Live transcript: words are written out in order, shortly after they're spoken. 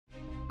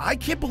I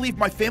can't believe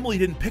my family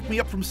didn't pick me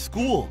up from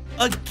school.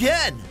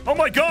 Again! Oh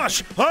my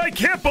gosh, I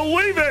can't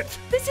believe it!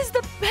 This is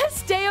the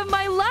best day of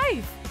my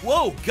life.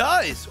 Whoa,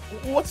 guys,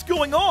 what's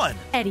going on?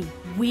 Eddie,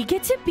 we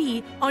get to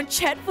be on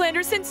Chet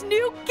Flanderson's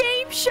new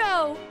game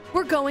show.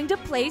 We're going to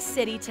Play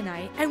City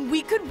tonight, and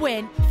we could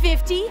win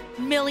 50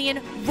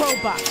 million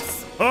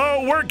Robux.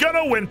 Oh, we're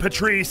gonna win,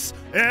 Patrice,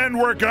 and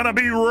we're gonna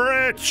be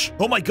rich.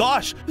 Oh my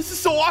gosh, this is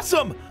so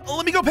awesome.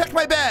 Let me go pack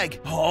my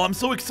bag. Oh, I'm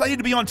so excited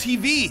to be on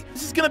TV.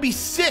 This is gonna be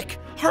sick.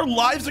 Our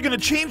lives are gonna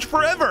change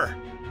forever.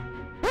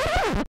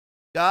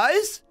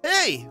 Guys,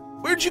 hey,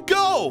 where'd you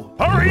go?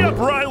 Hurry up,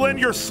 Rylan,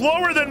 you're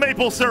slower than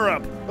maple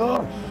syrup.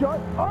 Oh, shut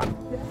up.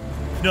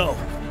 No.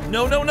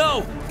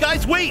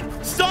 Guys, wait,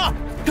 stop,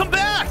 come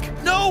back.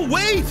 No,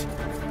 wait.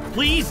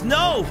 Please,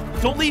 no,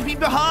 don't leave me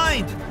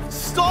behind.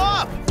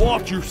 Stop!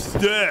 Watch your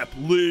step,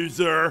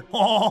 loser.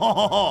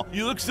 Oh,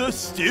 you look so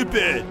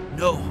stupid.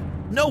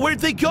 No, where'd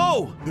they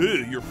go?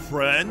 Who, your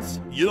friends?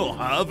 You don't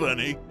have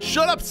any.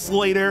 Shut up,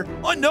 Slater.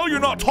 I know you're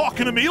not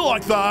talking to me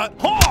like that.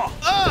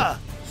 Ha!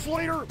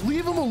 Slater,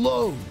 leave him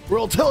alone, or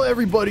I'll tell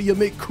everybody you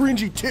make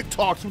cringy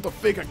TikToks with a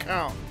fake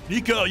account.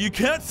 Nico, you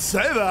can't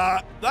say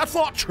that. That's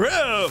not true.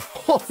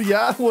 Oh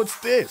yeah? What's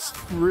this?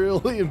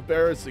 Really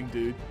embarrassing,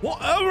 dude.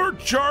 Whatever,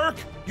 jerk.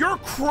 You're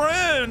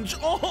cringe.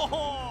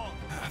 Oh.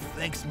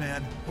 Thanks,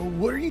 man. Well,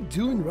 what are you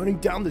doing running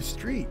down the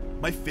street?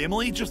 My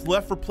family just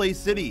left for Play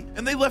City,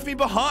 and they left me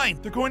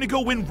behind. They're going to go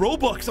win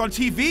Robux on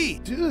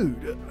TV.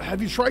 Dude, have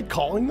you tried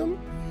calling them?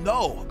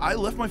 No, I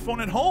left my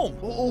phone at home.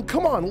 Well,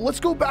 come on, let's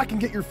go back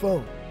and get your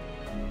phone.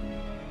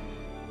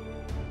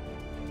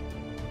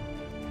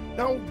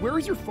 Now, where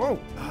is your phone?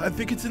 I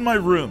think it's in my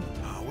room.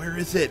 Where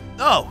is it?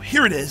 Oh,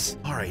 here it is.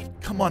 All right,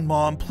 come on,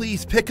 Mom,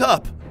 please pick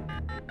up.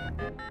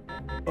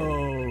 Oh,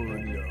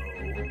 no.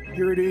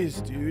 Here it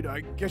is, dude.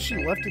 I guess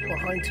she left it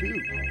behind, too.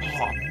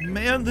 Oh,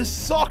 man, this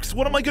sucks.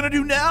 What am I gonna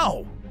do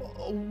now?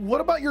 What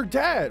about your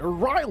dad or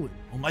Rylan?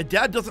 Well, my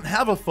dad doesn't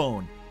have a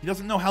phone. He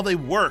doesn't know how they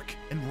work.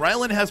 And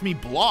Rylan has me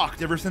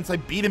blocked ever since I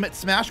beat him at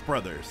Smash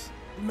Brothers.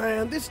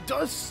 Man, this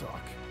does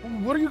suck.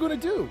 What are you gonna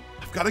do?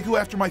 I've got to go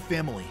after my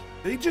family.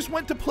 They just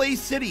went to Play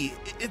City.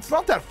 It's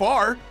not that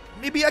far.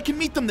 Maybe I can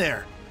meet them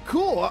there.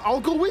 Cool, I'll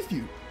go with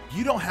you.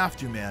 You don't have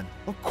to, man.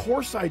 Of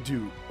course I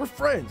do. We're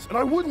friends, and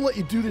I wouldn't let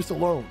you do this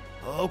alone.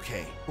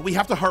 Okay, but we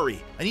have to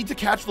hurry. I need to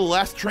catch the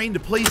last train to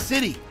Play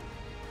City.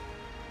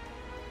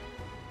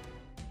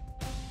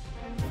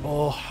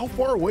 Oh, how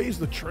far away is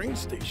the train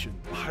station?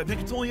 I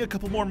think it's only a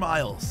couple more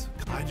miles.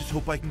 I just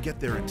hope I can get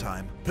there in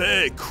time.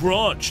 Hey,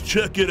 Crunch,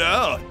 check it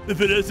out.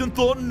 If it isn't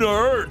the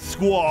Nerd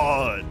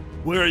Squad.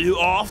 Where are you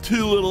off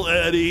to, little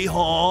Eddie,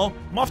 huh?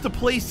 I'm off to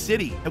Play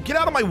City. Now get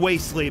out of my way,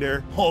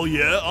 Slater. Oh,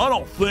 yeah? I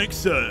don't think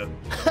so.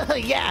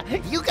 Yeah,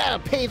 you gotta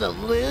pay the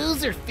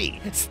loser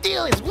fee.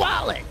 Steal his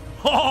wallet.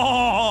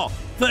 Oh,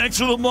 thanks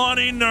for the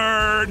money,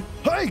 nerd.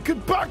 Hey,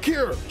 get back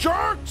here,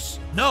 jerks!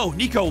 No,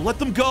 Nico, let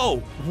them go.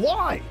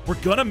 Why? We're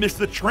gonna miss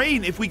the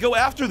train if we go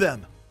after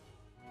them.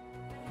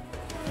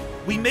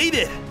 We made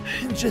it,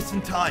 just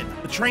in time.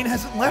 The train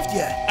hasn't left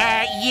yet.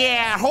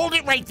 Yeah, hold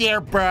it right there,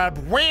 bub.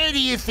 Where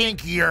do you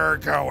think you're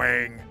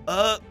going?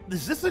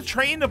 Is this a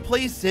train to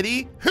Play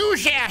City?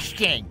 Who's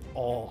asking?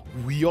 Oh,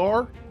 we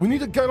are? We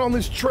need to get on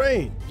this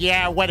train.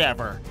 Yeah,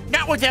 whatever.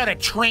 Not without a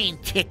train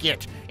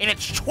ticket, and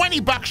it's 20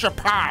 bucks a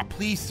pop.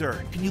 Please,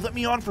 sir, can you let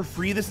me on for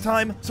free this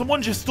time?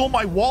 Someone just stole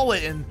my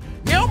wallet and...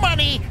 No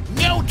money,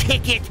 no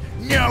ticket,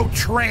 no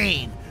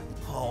train.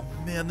 Oh,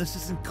 man, this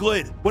isn't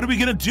good. What are we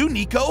gonna do,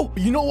 Nico?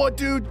 You know what,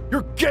 dude?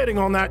 You're getting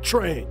on that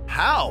train.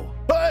 How?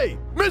 Hey,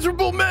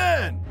 miserable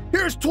man!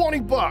 Here's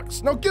 20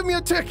 bucks. Now give me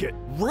a ticket.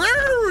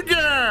 Rude!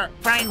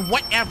 Fine,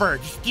 whatever.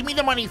 Just give me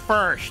the money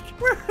first.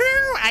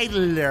 Woohoo! I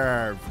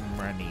love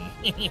money.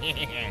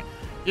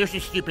 Here's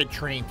your stupid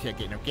train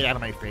ticket. Now get out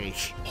of my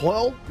face.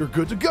 Well, you're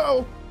good to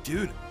go.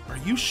 Dude, are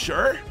you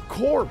sure? Of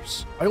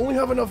course. I only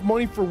have enough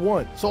money for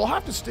one, so I'll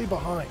have to stay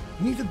behind.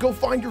 You need to go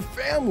find your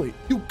family.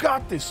 You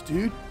got this,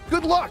 dude.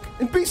 Good luck,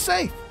 and be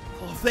safe.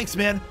 Oh, thanks,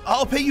 man.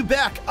 I'll pay you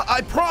back.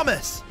 I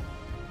promise.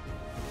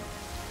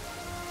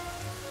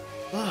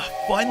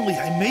 Finally,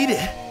 I made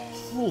it.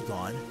 Hold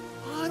on.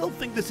 I don't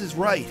think this is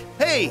right.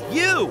 Hey,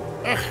 you!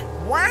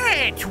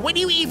 What? What do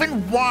you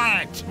even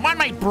want? I'm on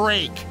my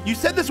break. You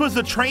said this was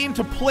the train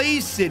to Play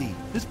City.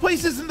 This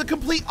place is in the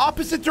complete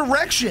opposite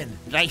direction.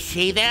 Did I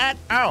say that?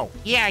 Oh,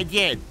 yeah, I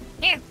did.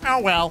 Oh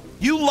well.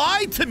 You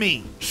lied to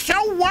me.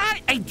 So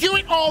what? I do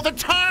it all the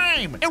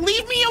time. And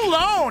leave me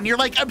alone. You're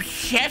like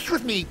obsessed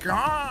with me.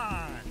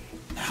 God.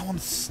 Now I'm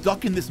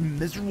stuck in this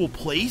miserable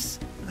place.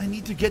 I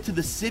need to get to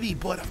the city,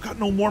 but I've got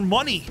no more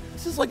money.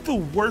 This is like the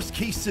worst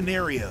case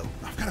scenario.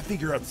 I've got to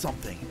figure out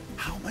something.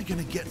 How am I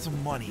gonna get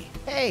some money?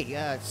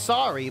 Hey,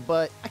 sorry,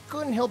 but I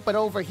couldn't help but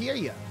overhear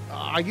you.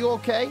 Are you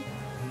okay?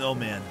 No,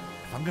 man.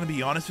 If I'm gonna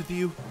be honest with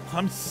you,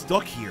 I'm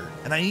stuck here,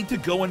 and I need to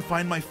go and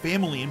find my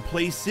family in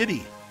Play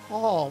City.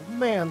 Oh,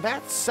 man,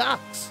 that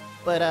sucks.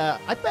 But,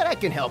 I bet I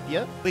can help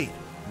you. Wait,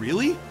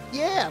 really?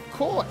 Yeah, of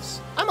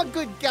course. I'm a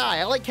good guy.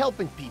 I like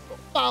helping people.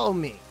 Follow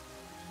me.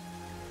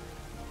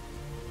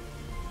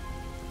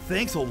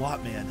 Thanks a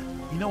lot, man.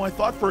 You know, I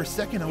thought for a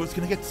second I was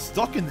gonna get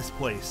stuck in this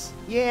place.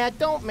 Yeah,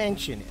 don't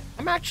mention it.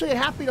 I'm actually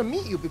happy to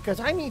meet you because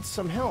I need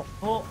some help.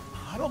 Well,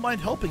 I don't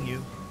mind helping you.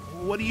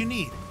 What do you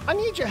need? I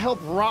need your help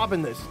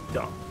robbing this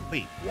dump.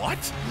 Wait,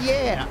 what?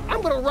 Yeah,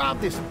 I'm gonna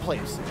rob this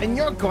place, and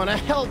you're gonna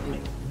help me.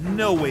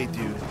 No way,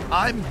 dude.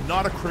 I'm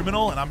not a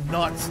criminal and I'm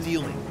not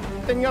stealing.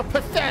 Then you're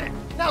pathetic.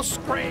 Now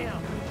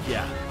scram.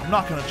 Yeah, I'm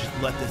not gonna just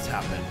let this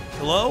happen.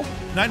 Hello?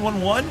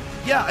 911?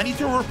 Yeah, I need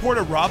to report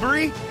a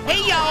robbery? Hey,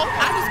 y'all,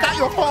 I just got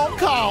your phone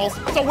calls.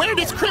 So where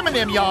this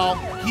criminal, y'all?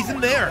 He's in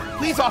there.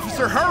 Please,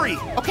 officer, hurry.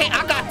 Okay,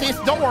 I got this.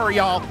 Don't worry,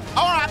 y'all.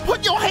 All right,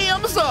 put your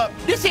hands up.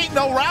 This ain't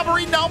no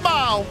robbery no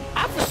more.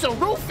 Officer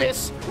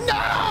Rufus,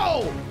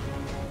 no!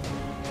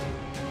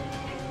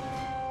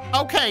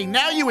 Okay,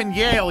 now you in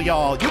jail,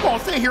 y'all. You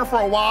gonna sit here for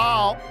a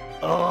while.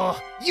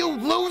 You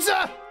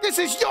loser! This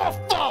is your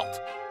fault!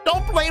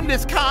 Don't blame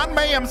this con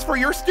ma'ams for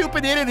your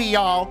stupidity,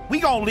 y'all. We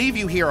gonna leave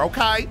you here,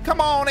 okay?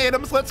 Come on,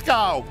 Adams, let's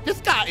go. This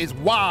guy is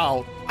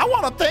wild. I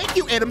wanna thank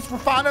you, Adams, for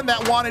finding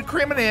that wanted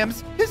criminal.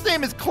 His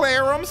name is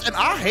Clarence, and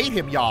I hate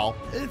him, y'all.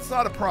 It's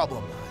not a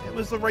problem. It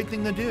was the right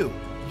thing to do.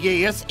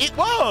 Yes, it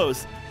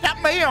was. That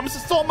ma'ams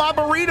stole my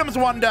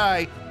burritos one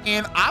day,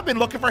 and I've been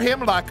looking for him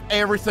like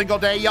every single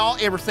day, y'all,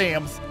 ever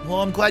since.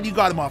 Well, I'm glad you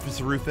got him,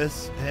 Officer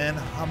Rufus, and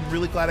I'm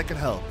really glad I could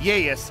help.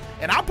 Yes,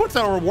 and I put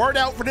a reward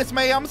out for this,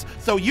 ma'ams,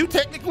 so you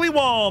technically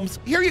wons.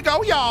 Here you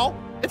go, y'all.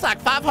 It's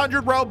like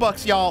 500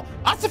 Robux, y'all.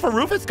 Officer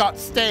Rufus got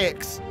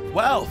stacks.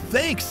 Wow,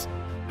 thanks.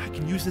 I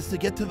can use this to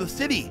get to the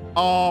city.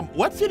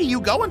 What city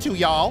you going to,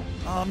 y'all?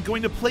 I'm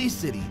going to Play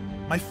City.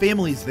 My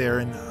family's there,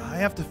 and I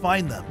have to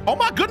find them. Oh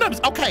my goodness,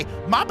 okay.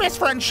 My best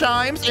friend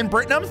Shimes and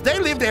Britnums, they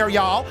live there,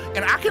 y'all,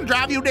 and I can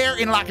drive you there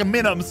in like a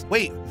minimums.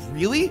 Wait,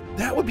 really?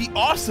 That would be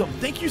awesome.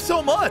 Thank you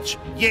so much.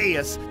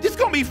 Yes, this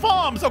gonna be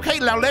farms. Okay,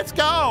 now let's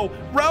go.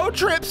 Road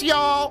trips,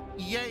 y'all.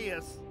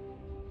 Yes.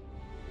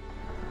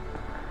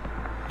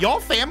 Your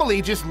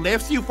family just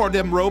left you for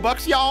them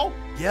Robux, y'all?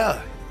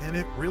 Yeah, and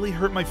it really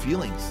hurt my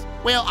feelings.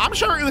 Well, I'm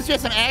sure it was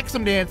just an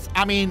accident.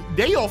 I mean,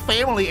 they're your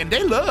family and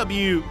they love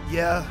you.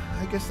 Yeah,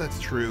 I guess that's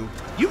true.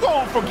 You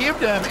gonna forgive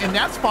them, and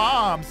that's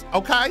farms,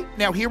 okay?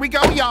 Now here we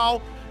go,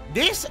 y'all.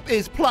 This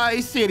is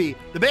Play City,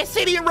 the best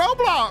city in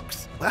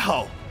Roblox.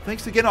 Wow,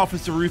 thanks again,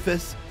 Officer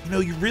Rufus. You know,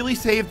 you really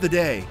saved the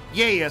day.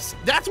 Yes,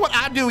 that's what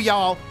I do,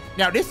 y'all.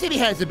 Now this city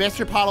has the best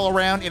Chipotle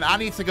around, and I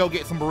need to go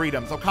get some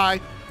burritos, okay?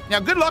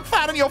 Now good luck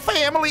finding your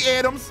family,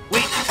 Adams.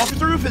 Wait,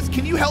 Officer Rufus,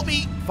 can you help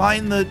me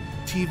find the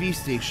TV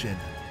station?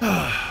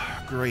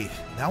 Great,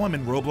 now I'm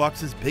in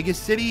Roblox's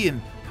biggest city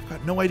and I've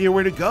got no idea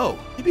where to go.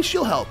 Maybe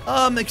she'll help.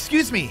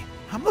 Excuse me.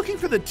 I'm looking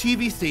for the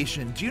TV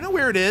station. Do you know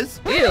where it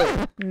is?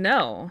 Ew,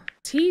 no.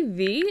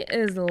 TV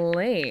is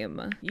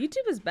lame.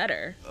 YouTube is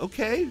better.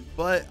 Okay,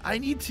 but I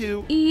need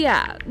to...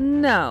 Yeah,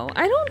 no.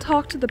 I don't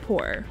talk to the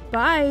poor.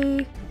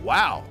 Bye.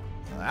 Wow,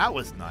 that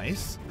was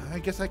nice. I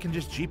guess I can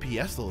just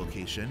GPS the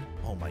location.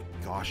 Oh my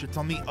gosh, it's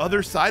on the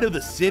other side of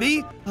the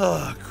city?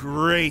 Oh,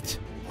 great.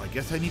 Well, I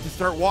guess I need to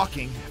start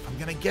walking if I'm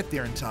gonna get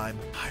there in time.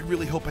 I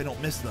really hope I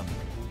don't miss them.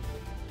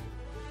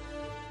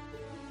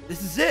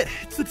 This is it.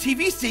 It's the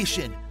TV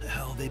station.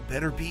 Hell, they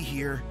better be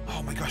here.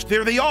 Oh my gosh,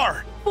 there they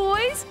are.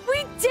 Boys,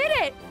 we did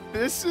it!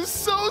 This is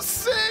so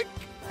sick!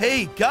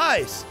 Hey,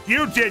 guys.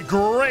 You did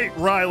great,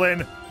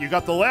 Rylan. You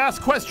got the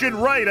last question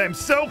right. I'm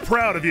so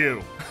proud of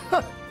you.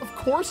 Of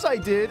course I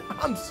did.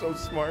 I'm so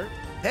smart.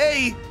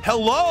 Hey,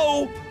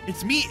 hello.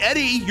 It's me,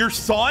 Eddie, your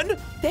son.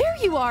 There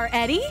you are,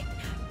 Eddie.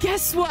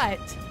 Guess what?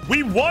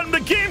 We won the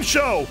game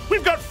show.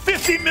 We've got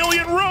 50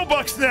 million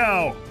Robux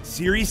now.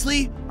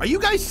 Seriously? Are you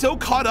guys so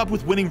caught up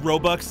with winning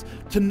Robux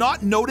to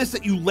not notice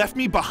that you left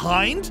me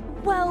behind?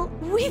 Well,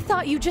 we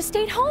thought you just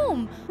stayed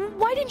home.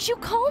 Why didn't you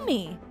call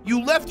me?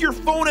 You left your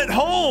phone at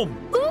home.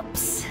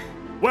 Oops.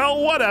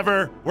 Well,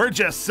 whatever. We're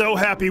just so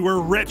happy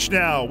we're rich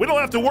now. We don't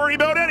have to worry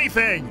about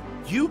anything.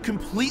 You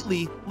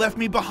completely left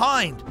me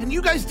behind, and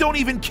you guys don't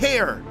even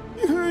care.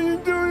 You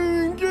don't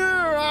even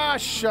care. Ah,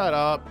 shut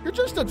up. You're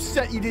just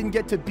upset you didn't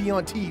get to be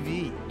on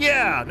TV.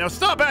 Yeah, now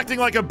stop acting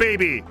like a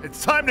baby.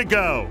 It's time to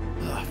go.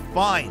 Ugh,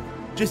 fine.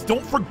 Just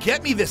don't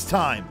forget me this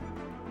time.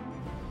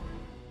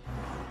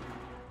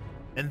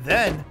 And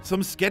then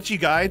some sketchy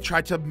guy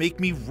tried to make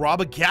me rob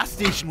a gas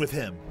station with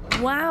him.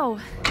 Wow,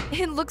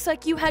 it looks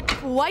like you had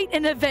quite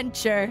an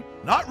adventure.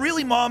 Not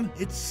really, Mom.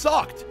 It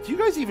sucked. Do you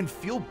guys even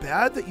feel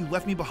bad that you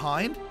left me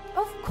behind?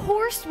 Of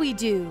course we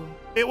do.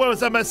 It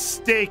was a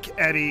mistake,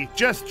 Eddie.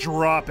 Just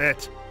drop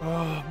it.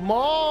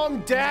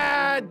 Mom,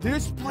 Dad,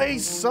 this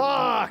place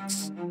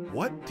sucks.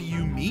 What do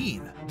you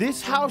mean?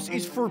 This house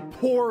is for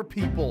poor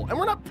people, and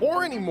we're not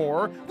poor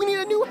anymore. We need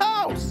a new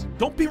house.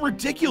 Don't be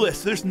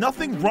ridiculous. There's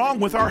nothing wrong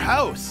with our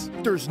house.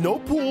 There's no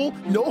pool,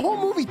 no home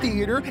movie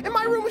theater, and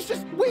my room is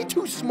just way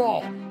too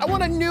small. I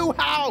want a new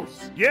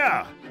house.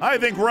 Yeah, I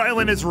think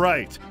Rylan is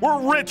right. We're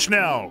rich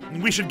now,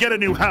 and we should get a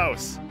new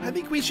house. I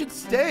think we should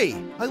stay.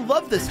 I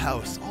love this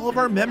house. All of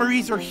our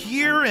memories are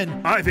here,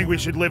 and I think we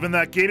should live in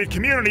that gated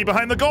community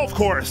behind the golf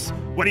course.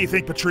 What do you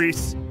think,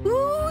 Patrice?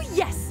 Ooh,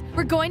 yes.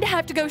 We're going to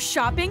have to go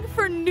shopping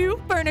for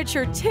new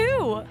furniture,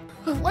 too.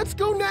 Let's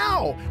go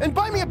now and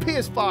buy me a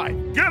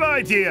PS5. Good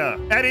idea.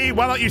 Eddie,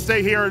 why don't you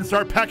stay here and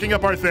start packing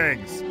up our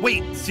things?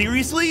 Wait,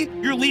 seriously?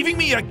 You're leaving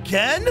me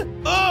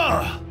again?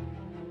 Ugh!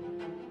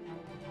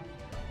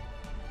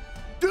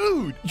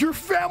 Dude, your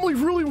family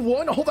really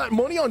won all that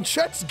money on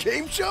Chet's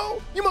game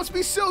show? You must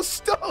be so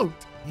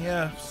stoked.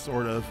 Yeah,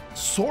 sort of.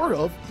 Sort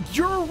of?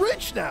 You're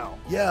rich now.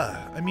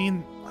 Yeah, I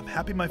mean, I'm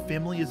happy my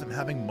family isn't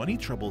having money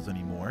troubles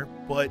anymore,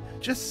 but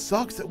it just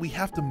sucks that we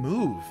have to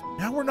move.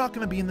 Now we're not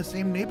gonna be in the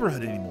same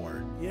neighborhood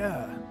anymore.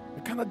 Yeah,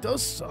 it kind of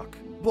does suck.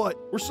 But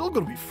we're still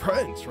gonna be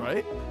friends,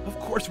 right? Of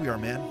course we are,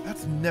 man.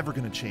 That's never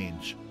gonna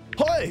change.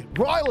 Hey,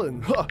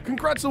 Rylan,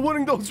 congrats on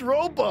winning those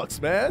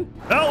Robux, man.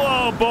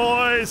 Hello,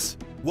 boys.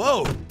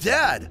 Whoa,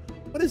 Dad!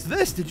 What is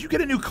this? Did you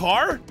get a new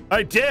car?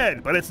 I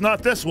did, but it's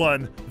not this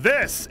one.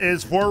 This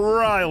is for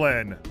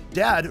Rylan.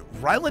 Dad,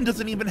 Rylan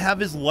doesn't even have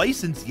his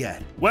license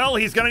yet. Well,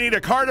 he's gonna need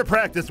a car to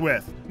practice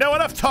with. Now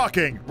enough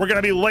talking. We're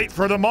gonna be late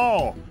for the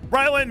mall.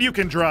 Rylan, you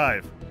can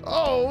drive.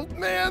 Oh,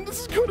 man,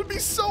 this is gonna be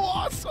so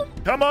awesome.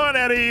 Come on,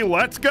 Eddie,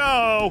 let's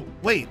go.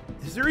 Wait,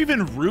 is there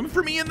even room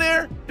for me in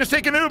there? Just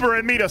take an Uber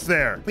and meet us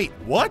there. Wait,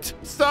 what?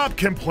 Stop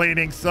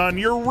complaining, son.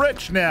 You're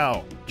rich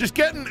now. Just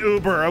get an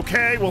Uber,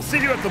 okay? We'll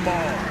see you at the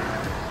mall.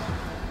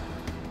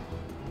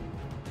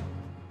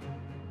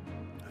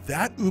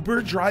 That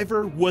Uber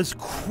driver was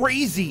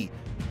crazy.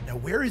 Now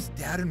where is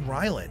Dad and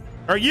Rylan?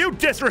 Are you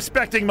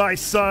disrespecting my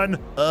son?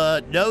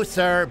 No,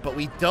 sir, but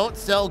we don't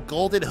sell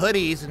golden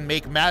hoodies and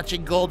make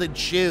matching golden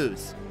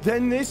shoes.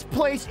 Then this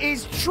place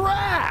is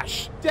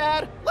trash.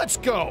 Dad, let's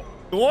go.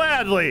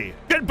 Gladly.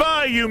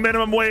 Goodbye, you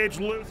minimum wage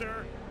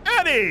loser.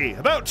 Eddie,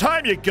 about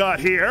time you got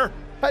here.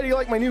 How do you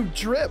like my new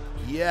drip?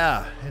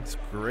 Yeah, it's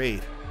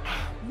great.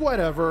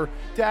 Whatever.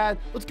 Dad,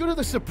 let's go to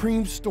the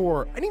Supreme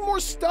store. I need more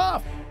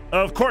stuff.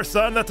 Of course,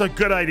 son, that's a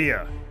good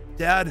idea.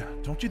 Dad,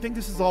 don't you think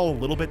this is all a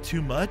little bit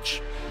too much?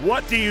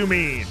 What do you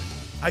mean?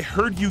 I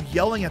heard you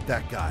yelling at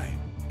that guy.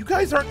 You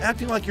guys aren't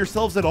acting like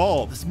yourselves at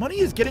all. This money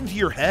is getting to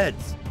your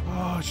heads.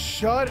 Oh,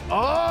 shut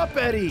up,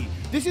 Eddie.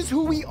 This is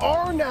who we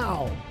are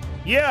now.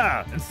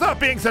 Yeah, and stop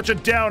being such a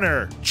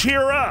downer.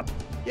 Cheer up.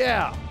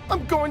 Yeah,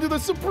 I'm going to the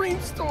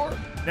Supreme store.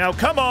 Now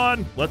come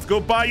on, let's go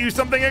buy you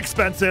something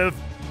expensive.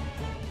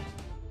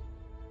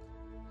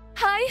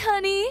 Hi,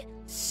 honey.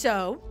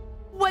 So,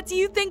 what do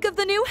you think of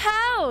the new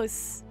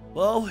house?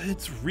 Well,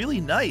 it's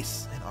really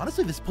nice. And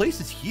honestly, this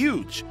place is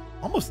huge.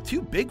 Almost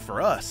too big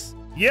for us.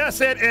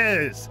 Yes, it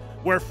is.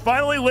 We're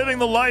finally living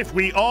the life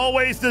we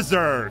always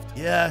deserved.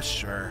 Yeah,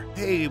 sure.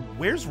 Hey,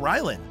 where's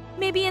Rylan?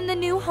 Maybe in the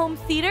new home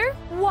theater?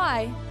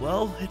 Why?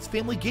 Well, it's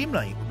family game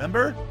night,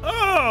 remember?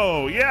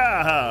 Oh,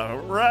 yeah,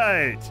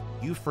 right.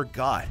 You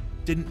forgot,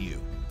 didn't you?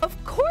 Of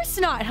course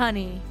not,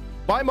 honey.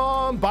 Bye,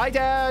 Mom. Bye,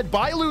 Dad.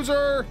 Bye,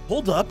 loser.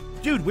 Hold up.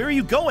 Dude, where are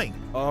you going?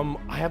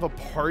 I have a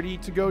party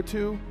to go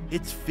to.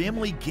 It's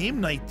family game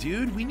night,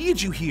 dude. We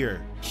need you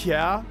here.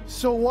 Yeah?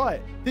 So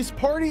what? This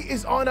party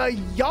is on a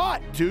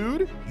yacht,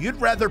 dude. You'd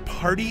rather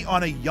party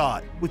on a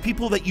yacht with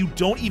people that you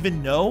don't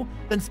even know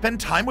than spend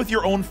time with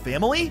your own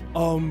family?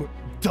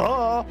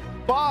 Duh.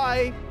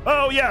 Bye.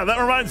 Oh, yeah, that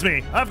reminds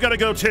me. I've got to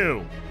go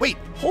too. Wait,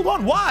 hold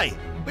on. Why?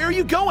 Where are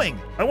you going?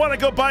 I want to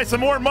go buy some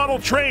more model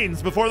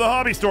trains before the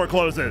hobby store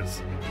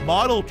closes.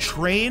 Model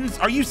trains?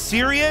 Are you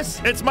serious?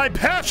 It's my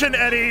passion,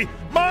 Eddie!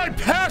 My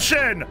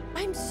passion!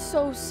 I'm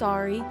so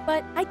sorry,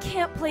 but I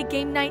can't play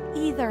game night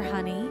either,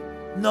 honey.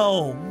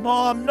 No,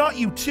 Mom, not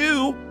you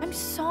too. I'm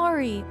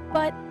sorry,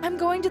 but I'm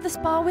going to the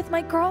spa with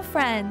my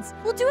girlfriends.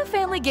 We'll do a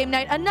family game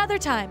night another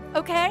time,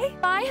 okay?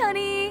 Bye,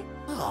 honey.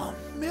 Oh,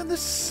 man,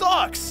 this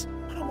sucks.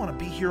 I don't want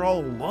to be here all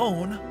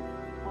alone.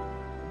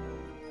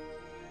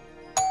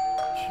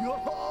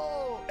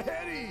 Yo,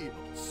 Eddie.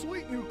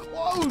 Sweet new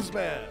clothes,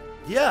 man.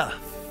 Yeah,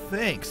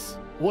 thanks.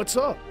 What's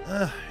up?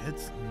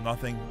 It's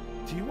nothing.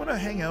 Do you want to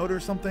hang out or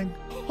something?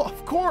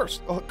 Of course.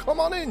 Come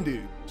on in,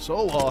 dude.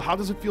 So, how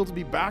does it feel to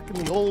be back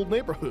in the old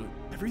neighborhood?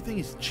 Everything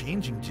is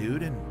changing,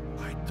 dude, and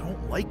I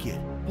don't like it.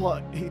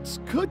 But it's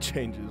good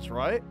changes,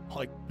 right?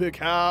 Like big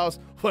house,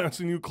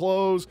 fancy new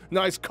clothes,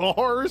 nice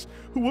cars.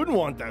 Who wouldn't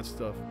want that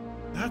stuff?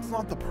 That's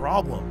not the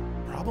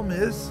problem. Problem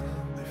is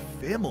my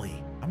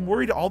family. I'm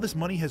worried all this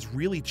money has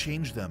really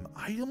changed them.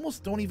 I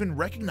almost don't even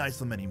recognize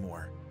them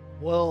anymore.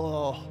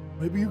 Well,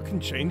 maybe you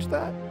can change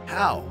that?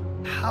 How?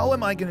 How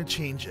am I gonna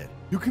change it?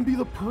 You can be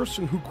the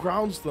person who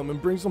grounds them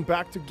and brings them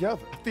back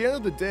together. At the end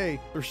of the day,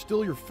 they're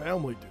still your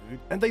family, dude,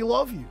 and they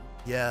love you.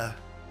 Yeah,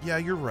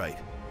 you're right.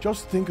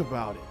 Just think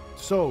about it.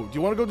 So, do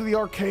you want to go to the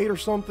arcade or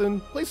something?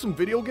 Play some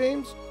video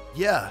games?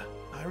 Yeah,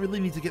 I really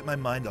need to get my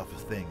mind off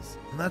of things,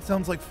 and that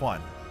sounds like fun.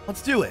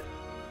 Let's do it.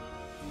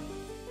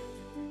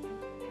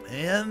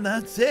 And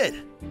that's it.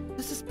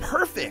 This is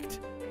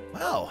perfect.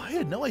 Wow, I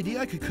had no idea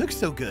I could cook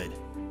so good.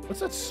 What's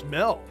that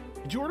smell?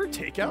 Did you order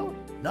takeout?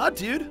 Nah,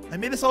 dude, I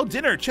made us all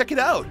dinner. Check it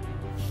out.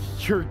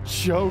 You're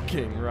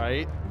joking,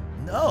 right?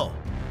 No.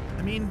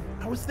 I mean,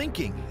 I was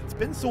thinking, it's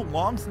been so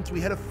long since we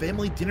had a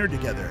family dinner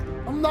together.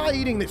 I'm not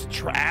eating this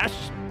trash.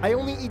 I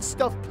only eat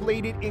stuff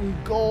plated in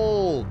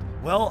gold.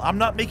 Well, I'm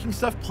not making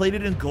stuff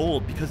plated in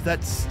gold because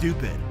that's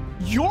stupid.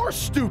 You're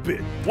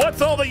stupid.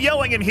 What's all the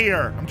yelling in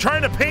here? I'm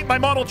trying to paint my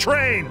model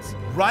trains.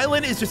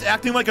 Rylan is just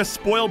acting like a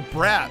spoiled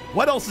brat.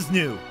 What else is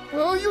new?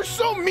 Oh, you're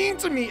so mean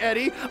to me,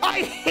 Eddie.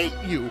 I hate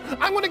you.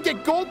 I'm gonna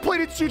get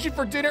gold-plated sushi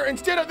for dinner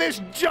instead of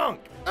this junk.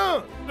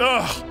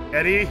 Ugh,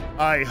 Eddie,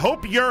 I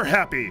hope you're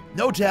happy.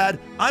 No, Dad,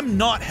 I'm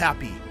not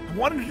happy. I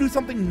wanted to do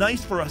something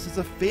nice for us as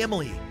a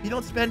family. We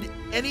don't spend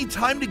any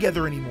time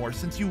together anymore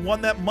since you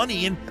won that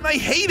money, and I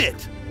hate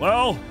it.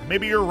 Well,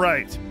 maybe you're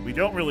right. We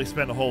don't really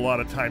spend a whole lot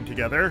of time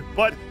together.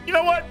 But you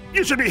know what?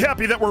 You should be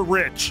happy that we're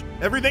rich.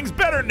 Everything's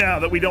better now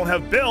that we don't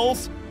have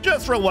bills.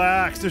 Just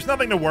relax. There's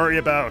nothing to worry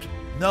about.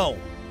 No,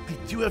 I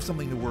do have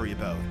something to worry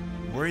about.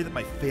 I worry that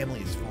my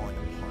family is falling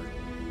apart.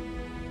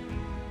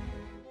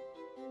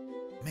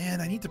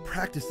 Man, I need to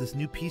practice this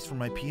new piece for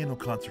my piano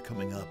concert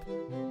coming up.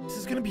 This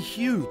is gonna be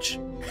huge.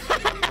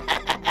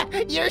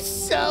 You're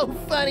so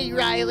funny,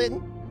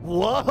 Rylan.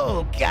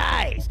 Whoa,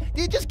 guys.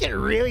 Did it just get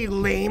really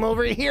lame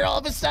over here all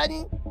of a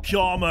sudden?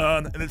 Yeah,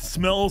 man, and it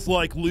smells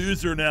like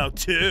loser now,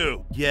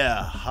 too.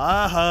 Yeah,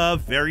 haha,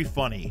 very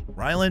funny.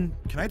 Rylan,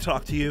 can I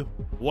talk to you?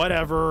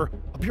 Whatever.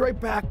 I'll be right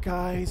back,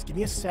 guys. Give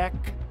me a sec.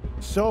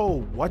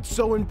 So, what's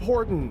so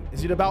important?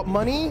 Is it about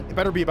money? It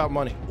better be about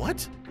money.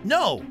 What?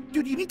 No!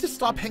 Dude, you need to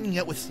stop hanging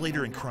out with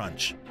Slater and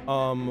Crunch.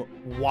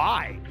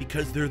 Why?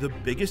 Because they're the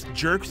biggest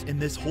jerks in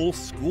this whole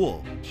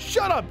school.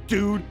 Shut up,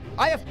 dude.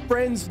 I have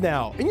friends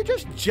now, and you're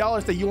just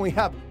jealous that you only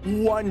have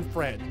one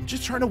friend. I'm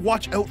just trying to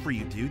watch out for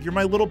you, dude. You're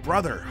my little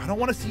brother. I don't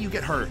want to see you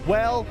get hurt.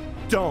 Well,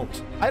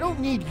 don't. I don't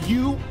need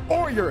you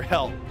or your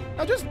help.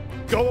 Now just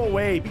go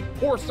away. Be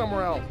poor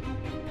somewhere else.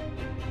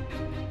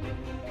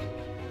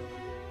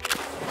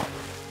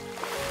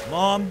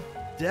 Mom,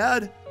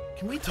 Dad,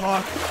 can we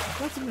talk? I've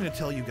got something to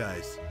tell you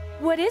guys.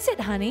 What is it,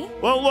 honey?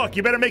 Well, look,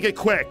 you better make it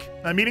quick.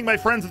 I'm meeting my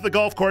friends at the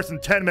golf course in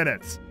 10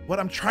 minutes. What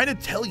I'm trying to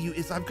tell you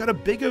is I've got a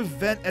big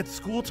event at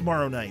school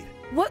tomorrow night.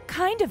 What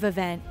kind of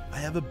event? I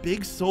have a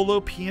big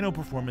solo piano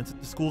performance at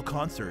the school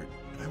concert,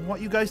 and I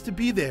want you guys to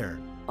be there.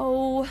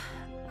 Oh,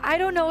 I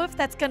don't know if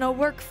that's gonna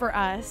work for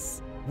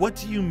us. What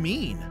do you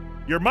mean?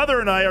 Your mother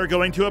and I are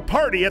going to a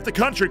party at the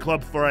country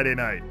club Friday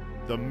night.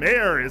 The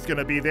mayor is going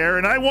to be there,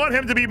 and I want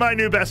him to be my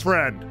new best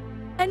friend.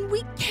 And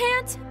we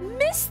can't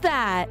miss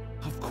that.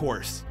 Of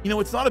course. You know,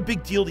 it's not a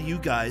big deal to you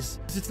guys,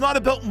 'cause it's not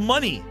about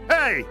money.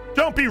 Hey,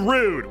 don't be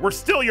rude. We're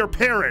still your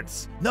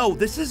parents. No,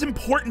 this is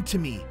important to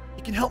me.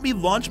 It can help me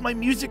launch my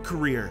music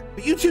career.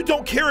 But you two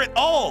don't care at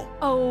all.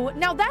 Oh,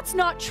 now that's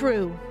not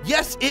true.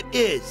 Yes, it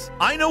is.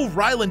 I know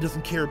Rylan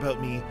doesn't care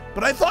about me,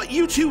 but I thought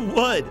you two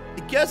would.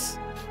 I guess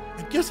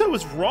I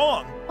was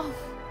wrong. Oh,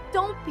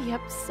 don't be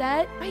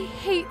upset. I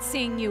hate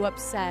seeing you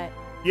upset.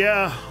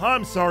 Yeah,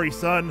 I'm sorry,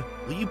 son.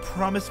 Will you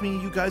promise me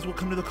you guys will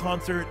come to the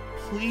concert,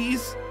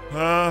 please?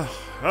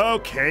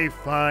 Okay,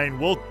 fine.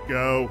 We'll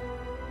go.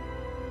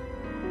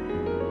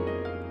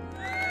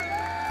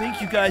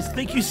 Thank you guys.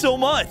 Thank you so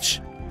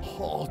much.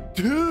 Oh,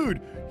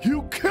 dude,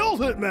 you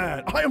killed it,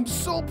 man. I am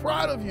so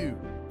proud of you.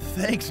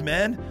 Thanks,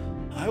 man.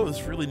 I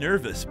was really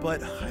nervous,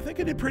 but I think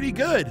I did pretty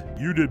good.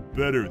 You did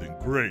better than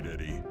great,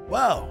 Eddie.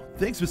 Wow.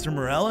 Thanks, Mr.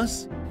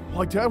 Morales.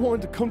 My dad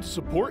wanted to come to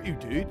support you,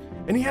 dude,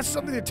 and he has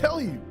something to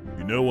tell you.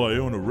 You know I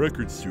own a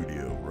record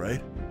studio,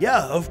 right?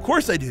 Yeah, of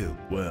course I do.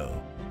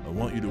 Well, I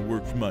want you to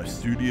work for my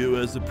studio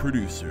as a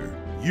producer.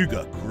 You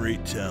got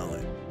great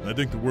talent. I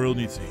think the world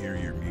needs to hear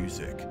your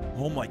music.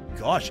 Oh my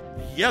gosh.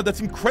 Yeah, that's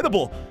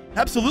incredible.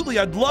 Absolutely,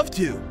 I'd love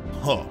to.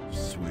 Oh,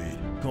 sweet.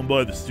 Come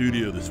by the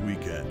studio this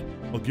weekend.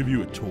 I'll give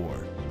you a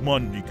tour. Come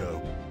on,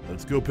 Nico.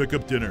 Let's go pick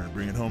up dinner and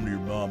bring it home to your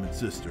mom and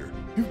sister.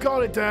 You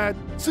got it, Dad.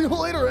 See you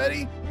later,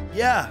 Eddie.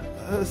 Yeah,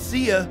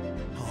 see ya.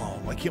 Oh,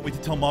 I can't wait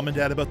to tell Mom and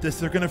Dad about this.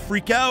 They're gonna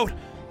freak out.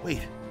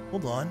 Wait,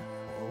 hold on.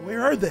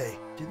 Where are they?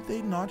 Did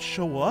they not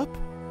show up?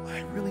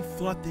 I really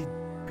thought they'd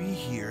be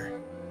here.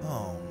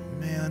 Oh,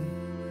 man.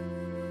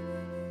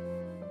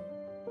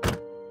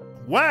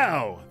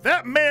 Wow,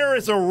 that mayor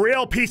is a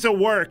real piece of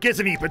work,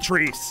 isn't he,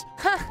 Patrice?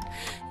 Huh,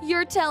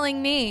 you're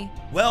telling me.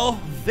 Well,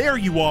 there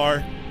you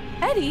are.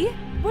 Eddie,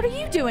 what are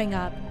you doing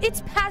up?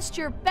 It's past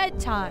your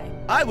bedtime.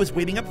 I was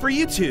waiting up for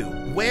you two.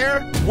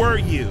 Where were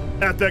you?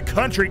 At the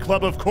country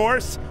club, of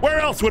course. Where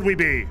else would we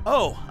be?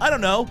 Oh, I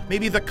don't know.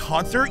 Maybe the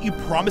concert you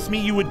promised me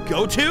you would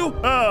go to?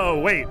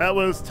 Oh, wait, that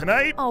was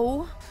tonight?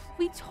 Oh,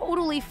 we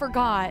totally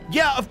forgot.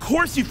 Yeah, of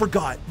course you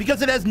forgot,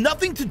 because it has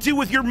nothing to do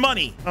with your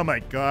money. Oh my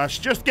gosh,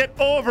 just get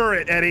over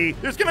it, Eddie.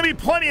 There's gonna be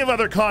plenty of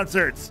other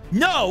concerts.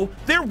 No,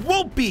 there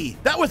won't be.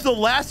 That was the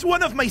last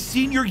one of my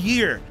senior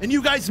year, and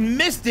you guys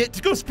missed it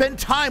to go spend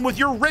time with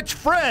your rich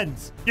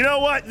friends. You know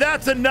what?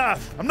 That's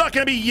enough. I'm not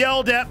gonna be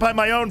yelled at by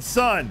my own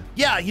son.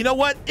 Yeah, you know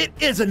what? It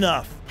is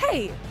enough.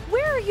 Hey,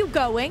 where are you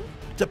going?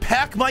 To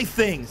pack my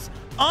things.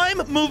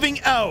 I'm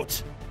moving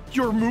out.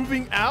 You're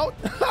moving out?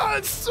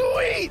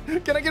 Sweet!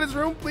 Can I get his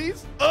room,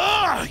 please?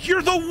 Ugh,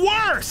 you're the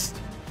worst!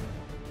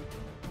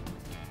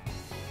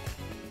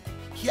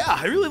 Yeah,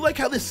 I really like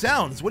how this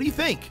sounds. What do you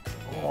think?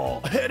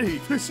 Oh, Eddie,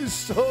 this is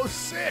so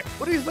sick.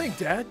 What do you think,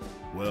 Dad?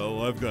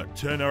 Well, I've got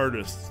 10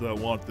 artists that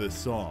want this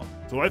song,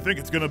 so I think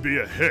it's gonna be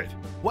a hit.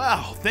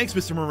 Wow, thanks,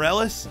 Mr.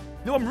 Morales.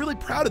 No, I'm really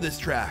proud of this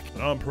track.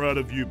 I'm proud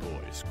of you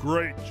boys.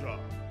 Great job.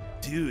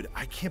 Dude,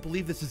 I can't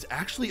believe this is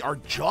actually our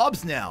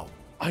jobs now.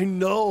 I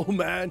know,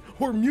 man.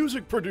 We're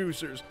music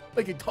producers,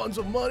 making tons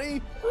of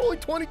money. We're only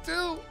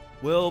 22.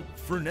 Well,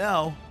 for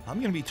now,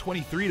 I'm gonna be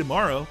 23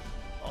 tomorrow.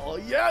 Oh,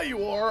 yeah,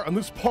 you are. And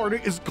this party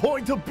is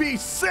going to be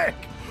sick.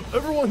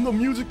 Everyone in the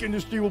music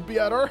industry will be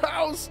at our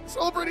house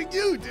celebrating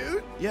you,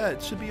 dude. Yeah,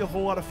 it should be a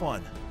whole lot of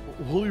fun.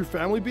 Will your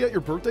family be at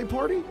your birthday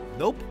party?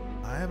 Nope,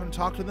 I haven't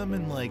talked to them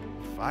in like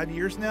 5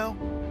 years now.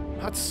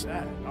 That's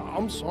sad.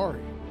 I'm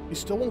sorry. They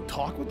still won't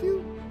talk with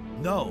you?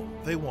 No,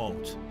 they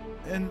won't.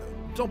 And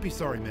don't be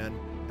sorry, man.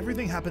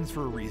 Everything happens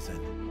for a reason.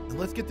 And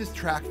let's get this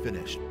track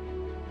finished.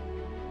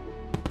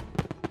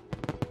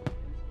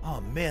 Oh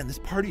man, this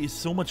party is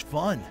so much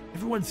fun.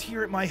 Everyone's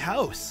here at my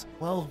house.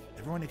 Well,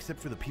 everyone except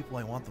for the people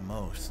I want the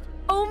most.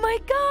 Oh my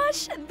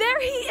gosh, there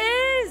he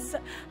is!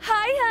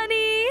 Hi,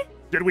 honey!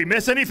 Did we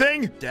miss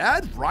anything?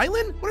 Dad?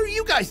 Rylan? What are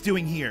you guys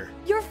doing here?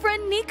 Your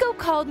friend Nico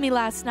called me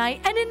last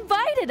night and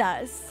invited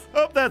us.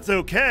 Hope that's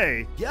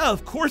okay. Yeah,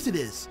 of course it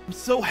is. I'm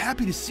so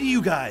happy to see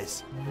you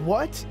guys.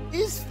 What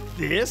is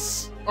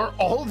this? Are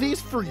all of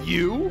these for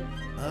you?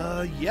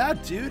 Yeah,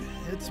 dude.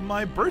 It's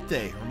my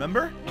birthday,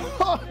 remember?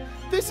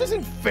 This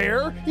isn't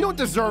fair. You don't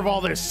deserve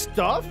all this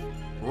stuff.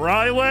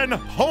 Rylan,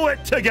 pull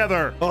it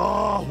together.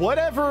 Oh,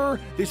 whatever.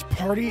 This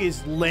party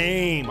is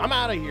lame. I'm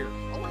out of here.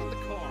 I'll wait in the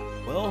car.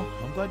 Well,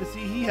 I'm glad to see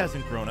he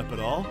hasn't grown up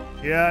at all.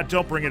 Yeah,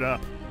 don't bring it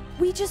up.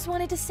 We just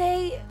wanted to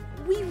say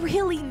we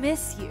really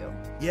miss you.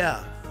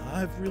 Yeah,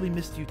 I've really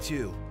missed you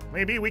too.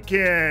 Maybe we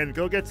can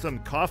go get some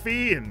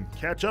coffee and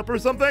catch up or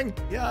something?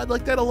 Yeah, I'd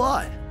like that a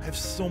lot. I have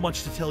so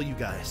much to tell you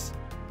guys.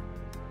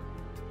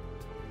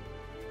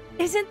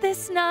 Isn't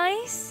this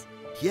nice?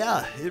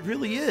 Yeah, it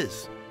really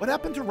is. What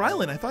happened to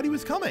Rylan? I thought he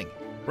was coming.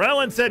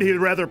 Rylan said he'd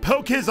rather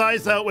poke his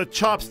eyes out with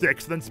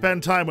chopsticks than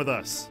spend time with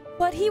us.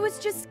 But he was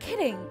just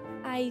kidding,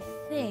 I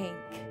think.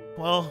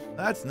 Well,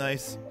 that's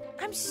nice.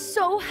 I'm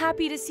so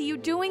happy to see you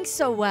doing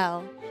so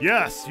well.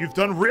 Yes, you've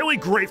done really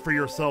great for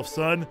yourself,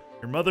 son.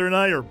 Your mother and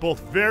I are both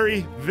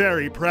very,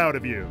 very proud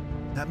of you.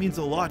 That means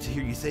a lot to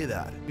hear you say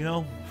that. You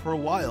know, for a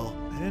while,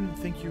 I didn't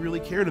think you really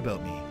cared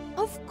about me.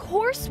 Of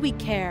course we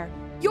care.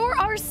 You're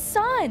our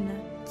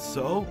son.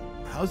 So,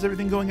 how's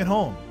everything going at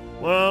home?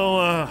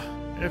 Well,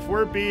 if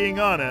we're being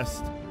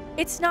honest,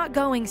 It's not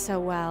going so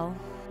well.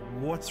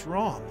 What's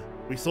wrong?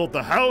 we sold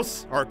the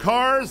house, our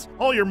cars,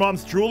 all your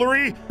mom's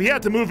jewelry. We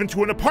had to move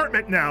into an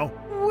apartment now.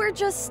 We're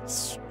just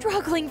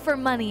struggling for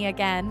money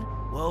again.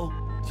 Well,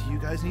 do you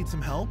guys need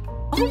some help?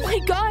 Oh my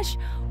gosh,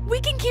 we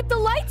can keep the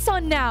lights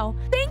on now.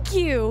 Thank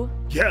you.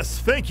 Yes,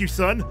 thank you,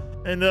 son.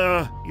 And,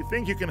 you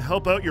think you can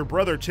help out your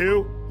brother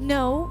too?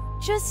 No,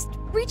 just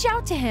reach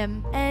out to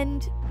him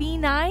and be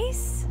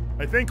nice.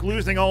 I think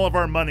losing all of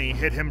our money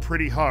hit him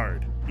pretty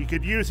hard. He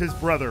could use his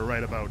brother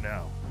right about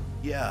now.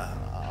 Yeah,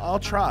 I'll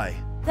try.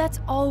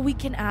 That's all we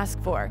can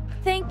ask for.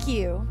 Thank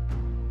you.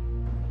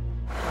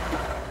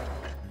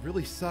 It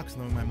really sucks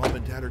knowing my mom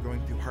and dad are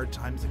going through hard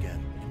times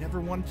again. I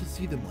never wanted to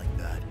see them like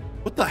that.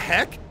 What the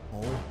heck?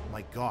 Oh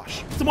my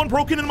gosh. Someone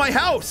broke into my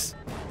house!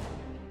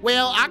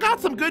 Well, I got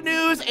some good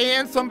news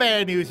and some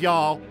bad news,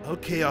 y'all.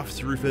 Okay,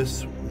 Officer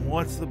Rufus,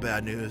 what's the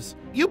bad news?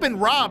 You've been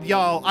robbed,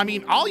 y'all. I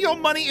mean, all your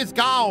money is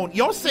gone.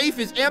 Your safe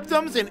is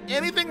emptums and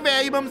anything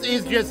valuables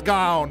is just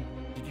gone.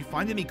 Did you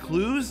find any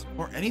clues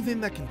or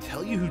anything that can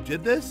tell you who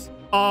did this?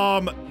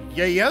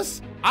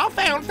 Yes. I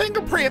found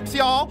fingerprints,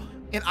 y'all.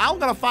 And I'm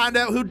gonna find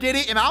out who did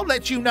it and I'll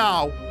let you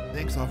know.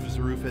 Thanks,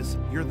 Officer Rufus.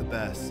 You're the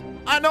best.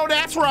 I know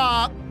that's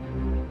right.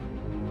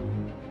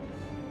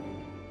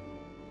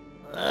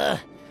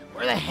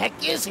 Where the heck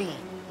is he?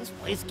 This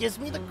place gives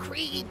me the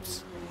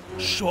creeps.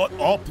 Shut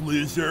up,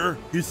 loser.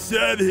 He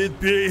said he'd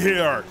be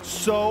here.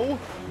 So,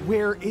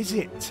 where is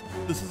it?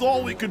 This is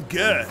all we could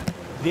get.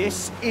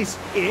 This is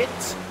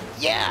it?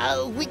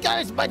 Yeah, we got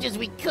as much as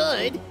we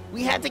could.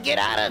 We had to get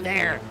out of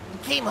there.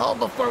 We came home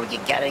before we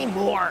could get any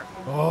more.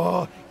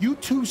 Oh, you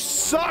two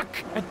suck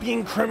at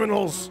being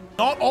criminals.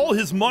 Not all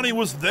his money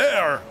was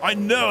there. I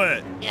know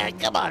it. Yeah,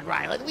 come on,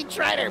 Rylan. We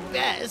tried our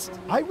best.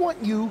 I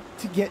want you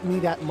to get me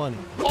that money.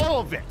 All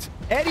of it.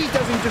 Eddie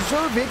doesn't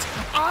deserve it.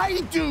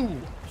 I do.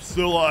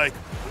 So, like,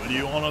 what do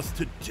you want us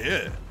to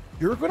do?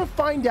 You're gonna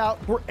find out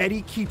where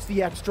Eddie keeps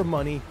the extra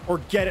money or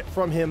get it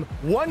from him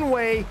one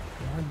way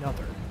or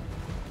another.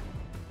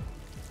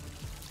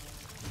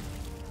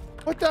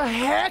 What the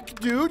heck,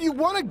 dude? You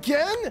won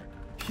again?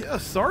 Yeah,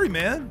 sorry,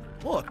 man.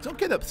 Look, don't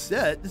get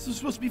upset. This is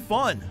supposed to be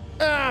fun.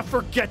 Ah,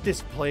 forget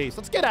this place.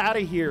 Let's get out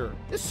of here.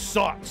 This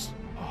sucks.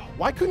 Oh,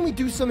 why couldn't we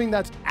do something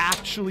that's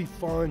actually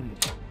fun?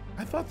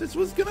 I thought this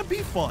was gonna be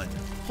fun.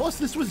 Plus,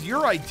 this was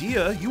your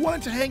idea. You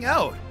wanted to hang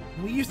out.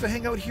 We used to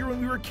hang out here when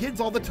we were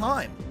kids all the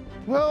time.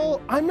 Well,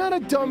 I'm not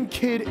a dumb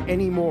kid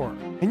anymore.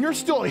 And you're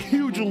still a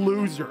huge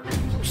loser.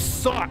 You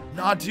suck.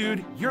 Nah,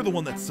 dude, you're the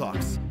one that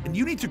sucks. And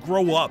you need to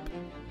grow up.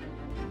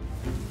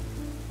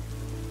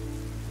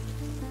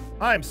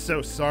 I'm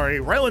so sorry.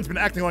 Ryland's been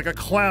acting like a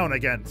clown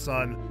again,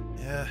 son.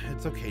 Yeah,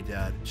 it's okay,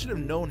 Dad. Should have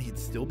known he'd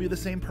still be the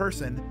same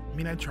person. I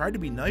mean, I tried to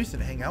be nice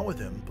and hang out with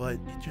him, but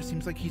it just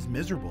seems like he's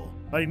miserable.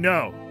 I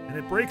know, and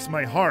it breaks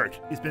my heart.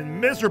 He's been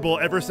miserable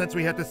ever since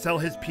we had to sell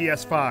his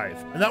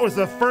PS5. And that was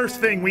the first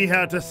thing we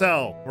had to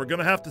sell. We're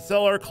gonna have to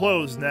sell our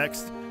clothes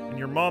next, and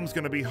your mom's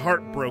gonna be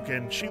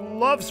heartbroken. She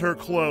loves her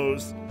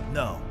clothes.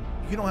 No,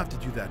 you don't have to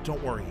do that.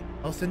 Don't worry.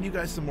 I'll send you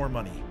guys some more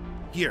money.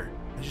 Here,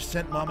 I just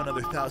sent Mom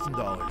another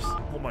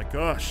 $1,000. Oh my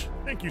gosh.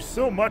 Thank you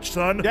so much,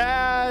 son.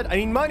 Dad, I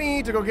need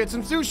money to go get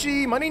some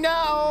sushi. Money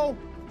now.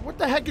 What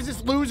the heck is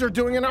this loser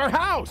doing in our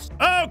house?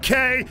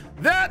 Okay,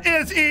 that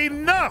is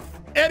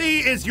enough. Eddie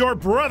is your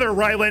brother,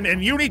 Ryland,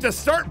 and you need to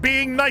start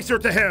being nicer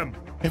to him.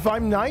 If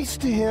I'm nice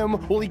to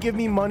him, will he give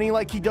me money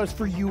like he does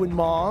for you and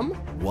Mom?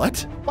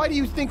 What? Why do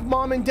you think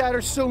Mom and Dad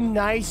are so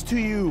nice to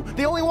you?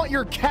 They only want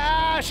your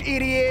cash,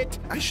 idiot.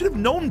 I should have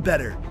known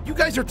better. You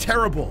guys are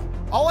terrible.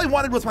 All I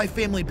wanted was my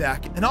family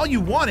back, and all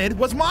you wanted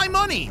was my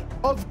money.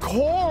 Of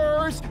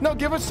course. Now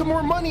give us some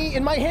more money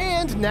in my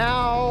hand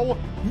now.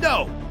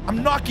 No,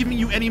 I'm not giving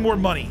you any more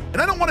money,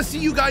 and I don't want to see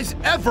you guys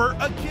ever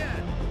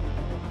again.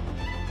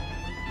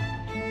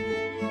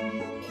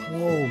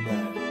 Whoa,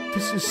 man.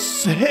 This is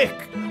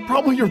sick.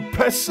 Probably your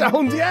best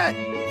sound yet.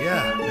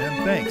 Yeah,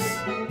 man, thanks.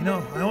 You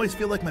know, I always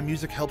feel like my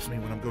music helps me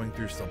when I'm going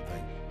through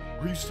something.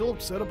 Are you still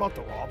upset about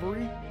the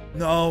robbery?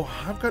 No,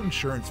 I've got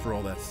insurance for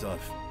all that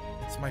stuff.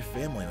 It's my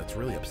family that's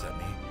really upset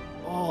me.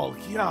 Oh,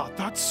 yeah,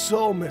 that's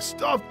so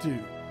messed up,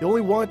 dude. They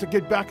only wanted to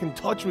get back in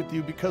touch with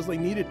you because they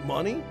needed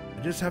money?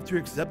 I just have to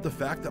accept the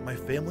fact that my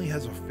family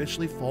has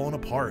officially fallen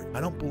apart. I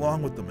don't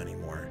belong with them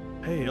anymore.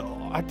 Hey,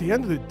 at the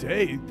end of the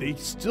day, they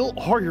still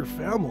are your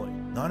family.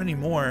 Not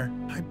anymore.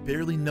 I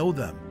barely know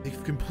them.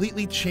 They've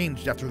completely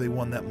changed after they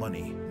won that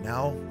money.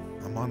 Now,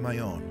 I'm on my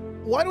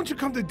own. Why don't you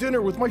come to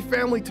dinner with my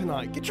family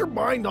tonight? Get your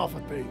mind off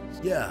of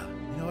things. Yeah,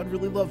 you know, I'd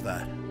really love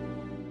that.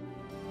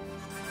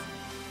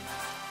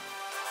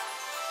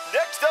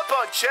 Next up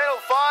on Channel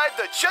 5,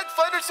 the Chet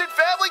Flenderson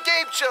Family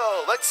Game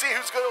Show. Let's see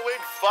who's going to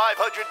win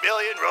 500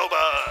 million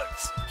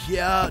Robux.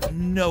 Yeah,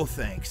 no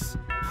thanks.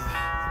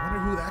 I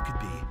wonder who that could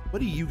be. What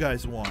do you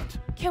guys want?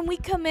 Can we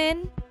come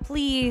in,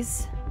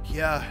 please?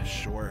 Yeah,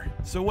 sure.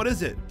 So what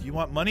is it? Do you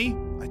want money?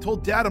 I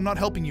told Dad I'm not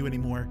helping you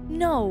anymore.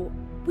 No,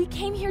 we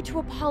came here to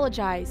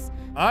apologize.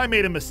 I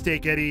made a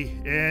mistake, Eddie,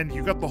 and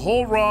you got the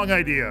whole wrong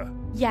idea.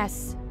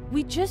 Yes,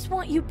 we just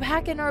want you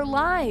back in our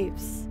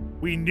lives.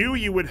 We knew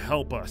you would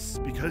help us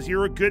because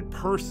you're a good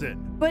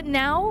person. But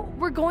now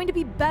we're going to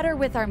be better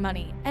with our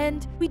money,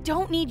 and we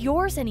don't need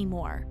yours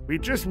anymore. We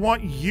just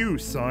want you,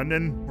 son,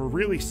 and we're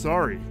really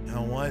sorry. You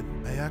know what?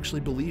 I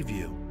actually believe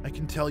you. I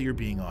can tell you're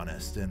being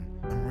honest, and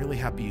I'm really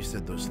happy you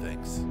said those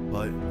things.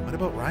 But what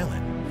about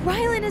Ryland?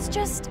 Ryland is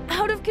just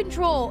out of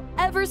control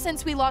ever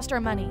since we lost our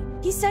money.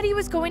 He said he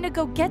was going to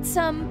go get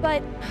some,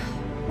 but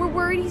we're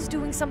worried he's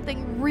doing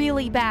something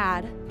really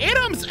bad.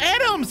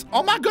 Adams!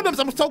 Oh my goodness,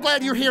 I'm so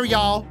glad you're here,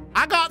 y'all.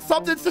 I got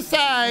something to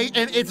say,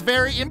 and it's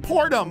very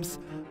important.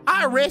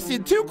 I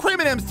arrested 2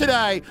 criminals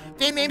today.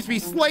 Their names be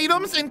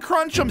Slateums and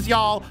Crunchums,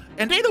 y'all,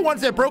 and they're the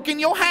ones that broke in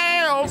your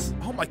house.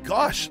 Oh my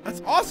gosh,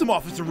 that's awesome,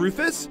 Officer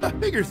Rufus. I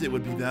figures it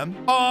would be them.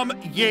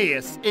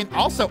 Yes, and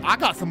also I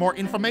got some more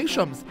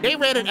information. They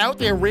ratted out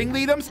their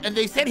ringleaders, and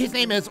they said his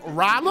name is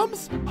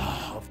Ryland.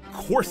 Oh, of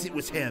course it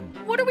was him.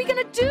 What are we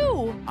gonna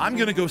do? I'm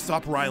gonna go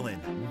stop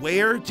Ryland.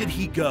 Where did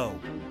he go?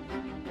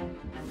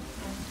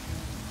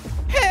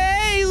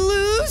 Hey,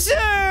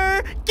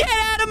 loser! Get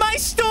out of my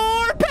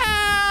store,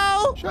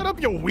 pal! Shut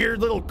up, you weird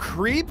little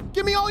creep.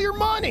 Give me all your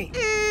money.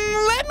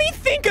 Let me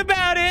think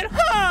about it.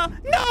 Huh?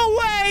 No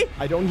way!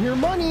 I don't hear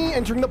money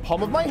entering the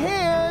palm of my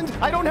hand.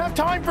 I don't have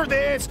time for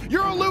this.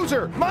 You're a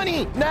loser.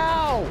 Money,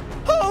 now!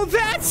 Oh,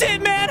 that's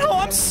it, man! Oh,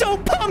 I'm so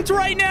pumped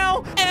right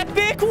now!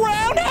 Epic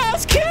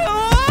roundhouse kill!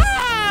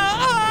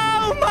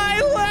 Ah! Oh,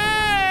 my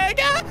leg!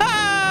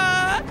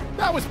 Ah!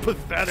 That was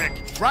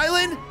pathetic.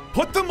 Ryland,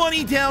 put the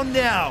money down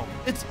now.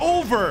 It's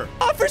over.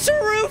 Officer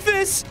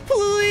Rufus,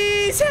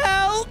 please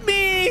help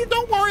me!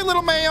 Don't worry,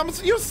 little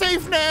ma'ams. You're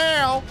safe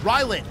now.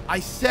 Ryland, I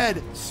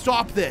said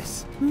stop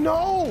this.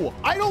 No,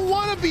 I don't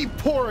want to be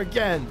poor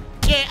again.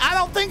 Yeah, I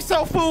don't think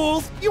so,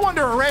 fools. You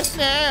under arrest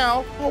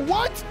now.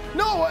 What?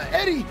 No,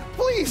 Eddie,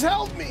 please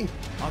help me.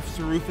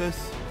 Officer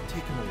Rufus,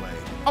 take him away.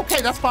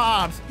 Okay, that's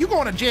fine. You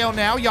going to jail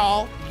now,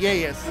 y'all.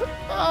 Yes.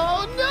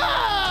 Oh,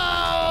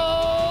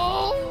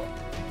 no!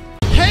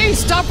 Hey,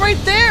 stop right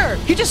there!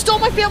 He just stole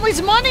my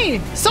family's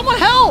money! Someone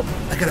help!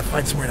 I gotta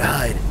find somewhere to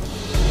hide.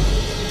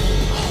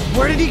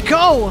 Where did he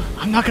go?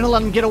 I'm not gonna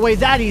let him get away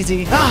that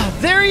easy. Ah,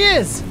 there he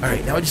is! All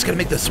right, now I just gotta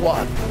make the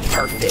swap.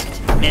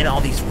 Perfect. Man,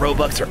 all these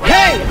Robux are...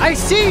 Hey, I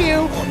see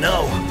you! Oh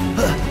no,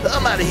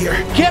 I'm out of here.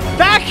 Get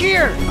back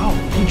here! Oh,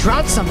 he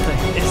dropped something.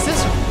 Is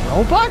this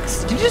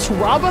Robux? Did you just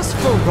rob us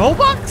for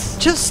Robux?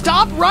 Just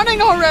stop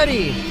running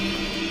already!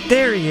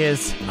 There he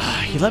is.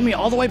 He led me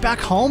all the way back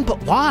home,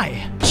 but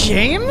why?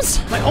 James?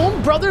 My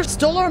own brother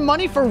stole our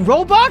money for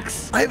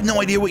Robux? I have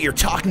no idea what you're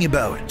talking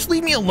about. Just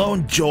leave me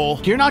alone, Joel.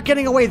 You're not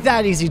getting away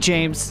that easy,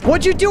 James.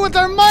 What'd you do with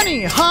our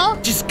money,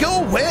 huh? Just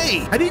go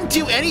away. I didn't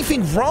do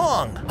anything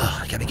wrong.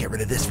 I gotta get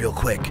rid of this real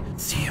quick.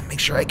 See, make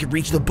sure I can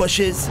reach the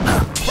bushes.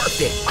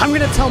 Perfect. I'm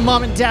gonna tell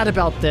Mom and Dad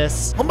about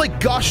this. Oh my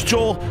gosh,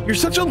 Joel, you're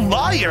such a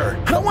liar.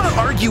 I don't want to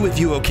argue with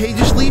you, okay?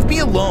 Just leave me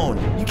alone.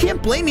 You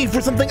can't blame me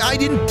for something I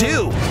didn't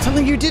do.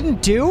 Something you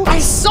didn't do? I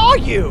saw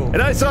you!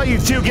 And I saw you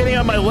two getting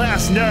on my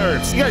last nerves.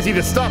 You guys need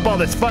to stop all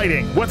this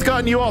fighting. What's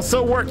gotten you all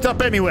so worked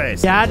up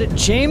anyways? Dad,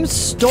 James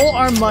stole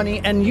our money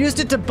and used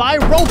it to buy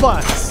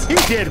Robux. He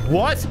did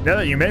what? Now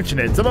that you mention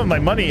it, some of my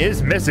money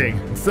is missing.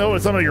 So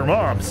is some of your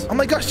mom's. Oh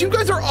my gosh, you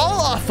guys are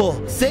all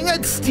awful. Saying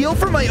I'd steal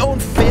from my own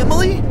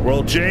family?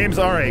 Well, James,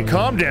 all right,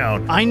 calm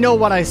down. I know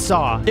what I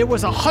saw. It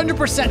was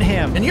 100%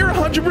 him. And you're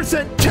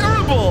 100%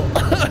 terrible.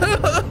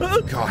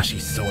 Gosh,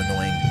 he's so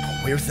annoying.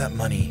 Where's that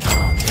money?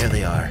 Oh, there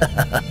they are.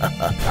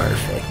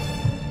 Perfect.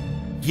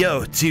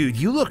 Yo, dude,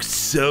 you look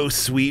so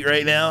sweet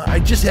right now. I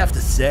just have to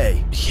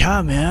say.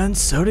 Yeah, man,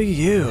 so do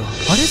you.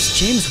 What is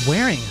James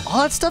wearing?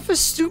 All that stuff is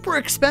super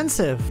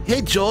expensive.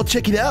 Hey, Joel,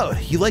 check it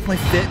out. You like my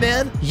fit,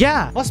 man?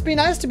 Yeah, must be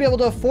nice to be able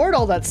to afford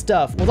all that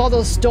stuff with all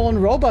those stolen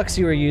Robux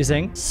you were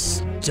using.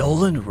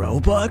 Stolen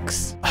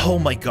Robux? Oh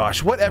my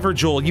gosh, whatever,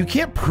 Joel. You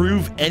can't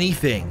prove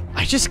anything.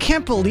 I just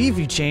can't believe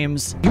you,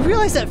 James. You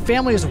realize that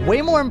family is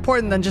way more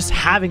important than just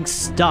having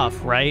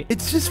stuff, right?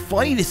 It's just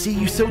funny to see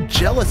you so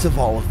jealous of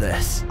all of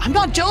this. I'm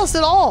not jealous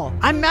at all.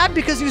 I'm mad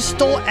because you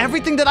stole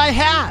everything that I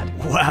had.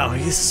 Wow,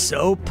 he's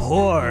so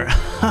poor.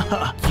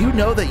 You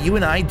know that you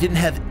and I didn't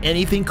have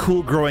anything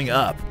cool growing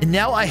up, and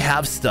now I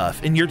have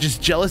stuff, and you're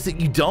just jealous that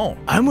you don't.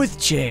 I'm with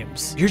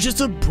James. You're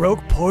just a broke,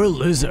 poor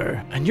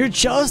loser, and you're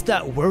jealous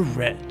that we're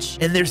rich.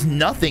 And there's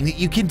nothing that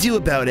you can do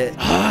about it.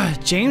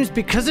 James,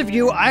 because of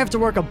you, I have to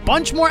work a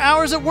bunch more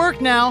hours at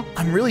work now.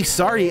 I'm really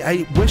sorry.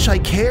 I wish I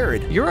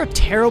cared. You're a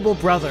terrible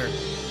brother.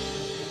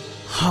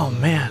 Oh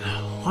man,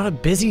 what a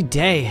busy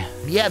day.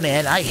 Yeah,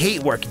 man, I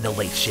hate working the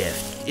late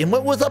shift. And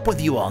what was up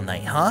with you all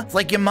night, huh? It's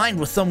like your mind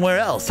was somewhere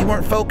else. You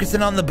weren't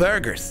focusing on the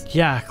burgers.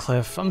 Yeah,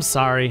 Cliff, I'm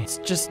sorry. It's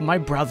just my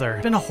brother.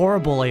 It's been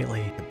horrible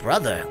lately. Your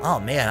brother? Oh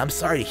man, I'm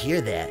sorry to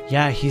hear that.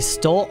 Yeah, he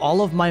stole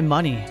all of my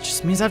money. It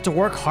just means I have to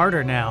work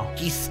harder now.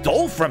 He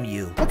stole from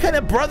you? What kind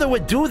of brother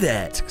would do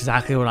that? That's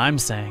exactly what I'm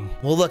saying.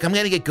 Well, look, I'm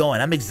gonna get going.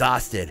 I'm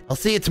exhausted. I'll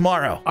see you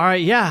tomorrow. All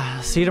right, yeah,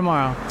 see you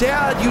tomorrow.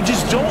 Dad, you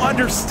just don't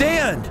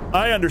understand.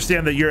 I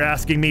understand that you're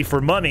asking me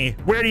for money.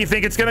 Where do you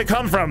think it's gonna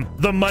come from?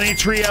 The money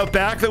tree out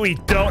back that we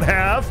don't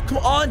have? Come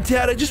on,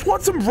 Dad, I just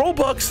want some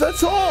Robux,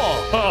 that's all.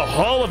 Oh,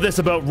 all of this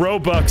about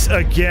Robux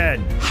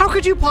again. How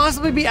could you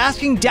possibly be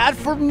asking Dad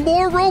for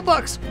more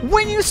Robux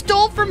when you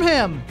stole from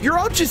him? You're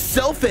all just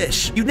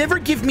selfish. You never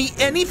give me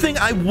anything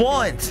I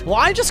want. Well,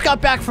 I just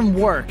got back from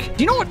work.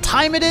 Do you know what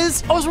time it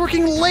is? I was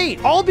working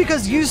late, all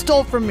because you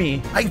stole from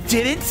me. I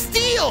didn't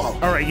steal.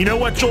 All right, you know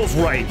what? Joel's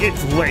right.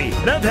 It's late.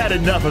 And I've had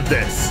enough of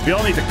this. We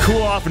all need to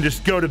cool off and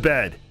just go to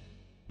bed.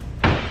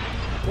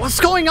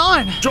 What's going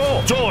on?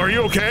 Joel, are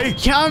you okay?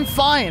 Yeah, I'm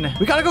fine.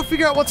 We gotta go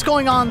figure out what's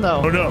going on,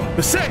 though. Oh no,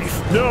 the safe!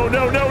 No, all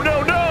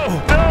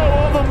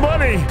the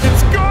money,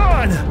 it's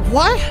gone!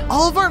 What?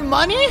 All of our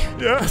money?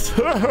 Yes,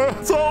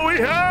 that's all we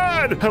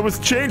had! I was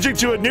changing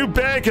to a new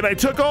bank and I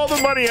took all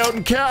the money out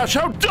in cash.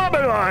 How dumb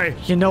am I?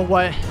 You know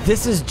what?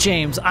 This is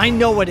James. I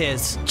know it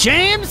is.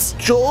 James?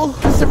 Joel,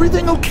 is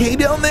everything okay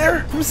down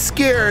there? I'm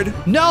scared.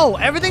 No,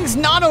 everything's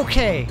not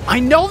okay. I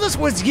know this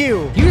was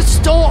you. You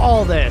stole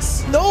all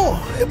this.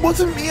 No, it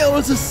wasn't me. I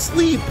was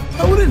asleep.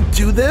 I wouldn't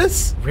do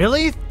this.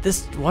 Really?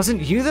 This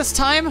wasn't you this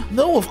time?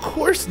 No, of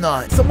course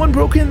not. Someone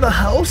broke in the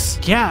house?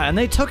 Yeah, and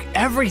they took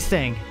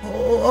everything.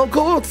 Oh, I'll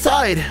go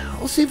outside.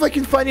 I'll see if I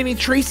can find any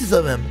traces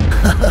of him.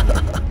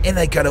 And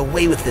I got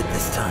away with it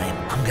this time.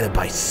 I'm gonna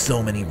buy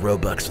so many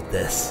Robux with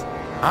this.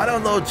 I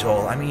don't know,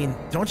 Joel. I mean,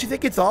 don't you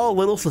think it's all a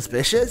little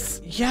suspicious?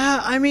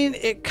 Yeah, I mean,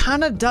 it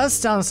kind of does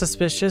sound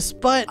suspicious,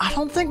 but I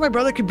don't think my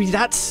brother could be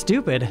that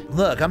stupid.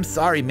 Look, I'm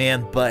sorry,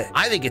 man, but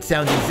I think it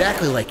sounds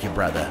exactly like your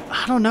brother.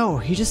 I don't know.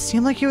 He just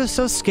seemed like he was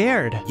so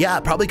scared. Yeah,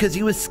 probably because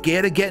he was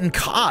scared of getting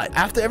caught.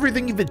 After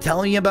everything you've been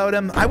telling me about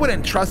him, I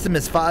wouldn't trust him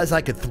as far as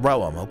I could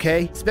throw him,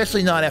 okay?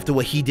 Especially not after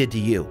what he did to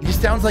you. He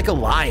just sounds like a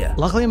liar.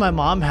 Luckily, my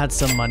mom had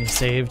some money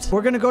saved.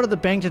 We're gonna go to the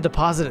bank to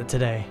deposit it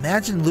today.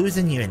 Imagine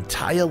losing your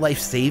entire life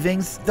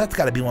savings. That's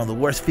gotta be one of the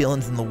worst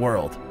feelings in the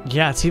world.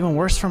 Yeah, it's even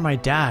worse for my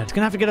dad. He's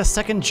gonna have to get a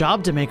second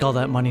job to make all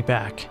that money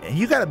back. And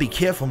you gotta be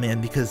careful, man,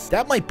 because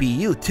that might be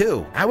you,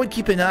 too. I would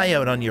keep an eye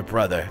out on your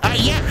brother.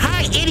 Yeah,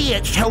 hi,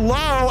 idiots. Hello,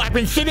 I've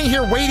been sitting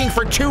here waiting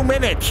for 2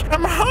 minutes.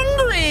 I'm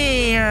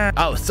hungry.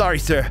 Oh, sorry,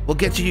 sir. We'll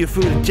get you your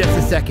food in just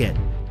a second.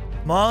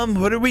 Mom,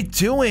 what are we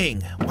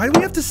doing? Why do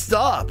we have to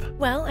stop?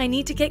 Well, I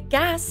need to get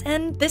gas,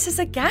 and this is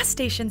a gas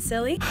station,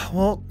 silly.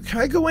 Well,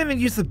 can I go in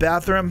and use the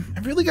bathroom? I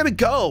really gotta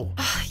go.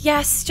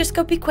 Yes, just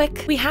go be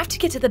quick. We have to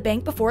get to the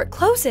bank before it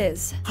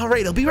closes. All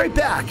right, I'll be right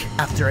back.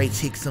 After I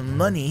take some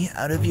money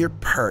out of your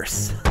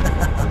purse.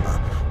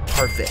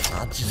 Perfect.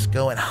 I'll just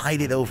go and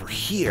hide it over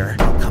here.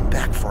 I'll come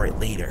back for it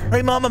later. All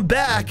right, Mom, I'm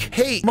back.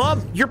 Hey,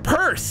 Mom, your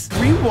purse.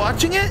 Were you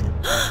watching it?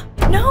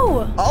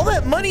 No. All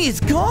that money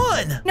is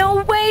gone.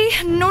 No way.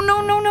 No.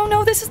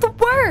 This is the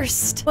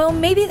worst. Well,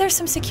 maybe there's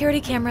some security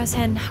cameras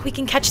and we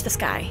can catch this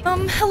guy.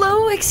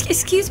 Hello?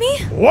 Excuse me?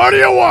 What do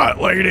you want,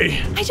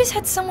 lady? I just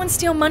had someone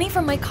steal money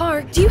from my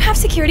car. Do you have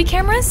security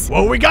cameras?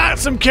 Well, we got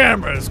some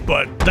cameras,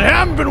 but they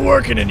haven't been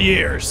working in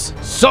years.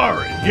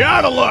 Sorry, you're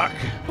out of luck.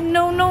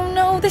 No.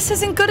 This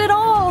isn't good at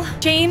all.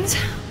 James,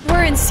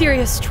 we're in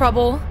serious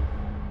trouble.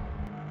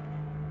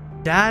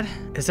 Dad,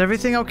 is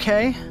everything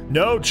okay?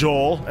 No,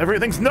 Joel,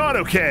 everything's not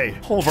okay.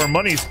 All of our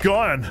money's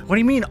gone. What do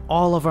you mean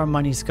all of our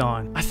money's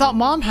gone? I thought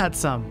Mom had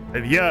some.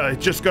 And yeah, I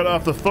just got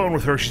off the phone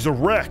with her. She's a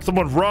wreck.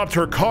 Someone robbed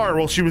her car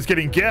while she was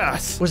getting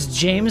gas. Was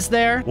James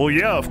there? Well,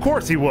 yeah, of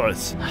course he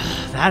was.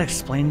 That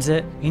explains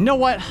it. You know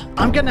what?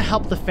 I'm gonna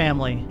help the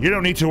family. You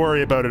don't need to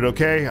worry about it,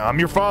 okay? I'm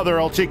your father.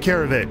 I'll take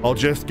care of it. I'll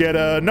just get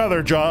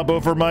another job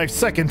over my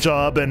second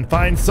job and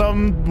find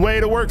some way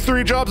to work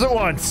 3 jobs at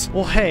once.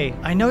 Well, hey,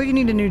 I know you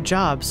need a new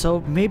job, so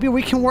maybe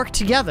we can work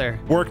together.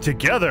 Work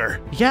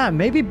together? Yeah,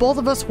 maybe both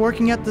of us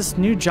working at this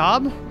new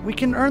job, we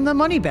can earn the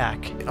money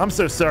back. I'm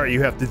so sorry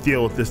you have to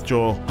deal with this,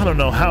 Joel. I don't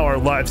know how our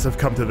lives have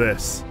come to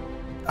this.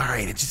 All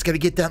right, I just gotta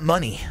get that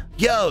money.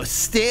 Yo,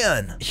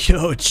 Stan.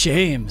 Yo,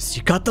 James,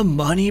 you got the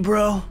money,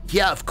 bro?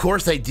 Yeah, of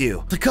course I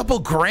do. It's a couple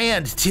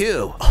grand,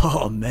 too.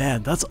 Oh,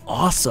 man, that's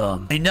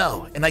awesome. I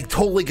know, and I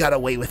totally got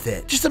away with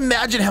it. Just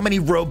imagine how many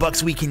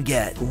Robux we can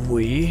get.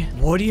 We?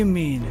 What do you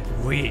mean,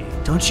 we?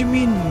 Don't you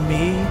mean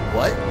me?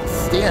 What?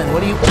 Stan,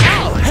 what do you...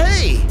 Ow,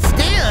 hey,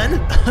 Stan!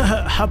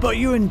 How about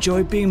you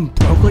enjoy being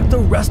broke like the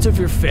rest of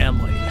your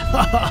family?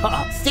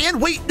 Stan,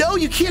 wait, no,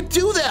 you can't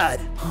do that.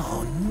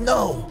 Oh,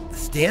 no.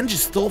 Stan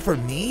just stole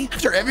from me?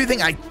 After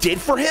everything I did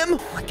for him?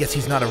 I guess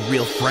he's not a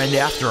real friend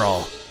after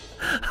all.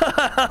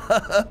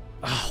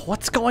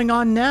 What's going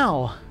on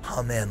now?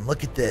 Oh man,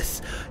 look at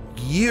this.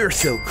 You're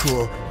so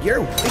cool.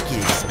 You're wicked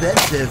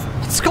expensive.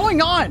 What's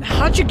going on?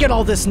 How'd you get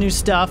all this new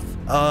stuff?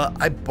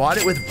 I bought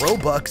it with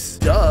Robux.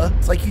 Duh.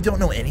 It's like you don't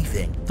know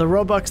anything. The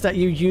Robux that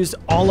you used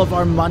all of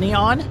our money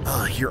on?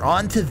 You're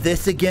on to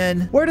this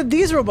again? Where did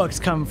these Robux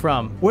come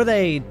from? Were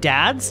they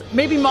Dad's?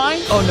 Maybe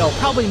mine? Oh no,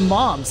 probably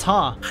Mom's,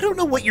 huh? I don't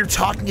know what you're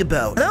talking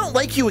about. I don't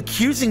like you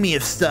accusing me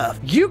of stuff.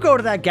 You go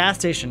to that gas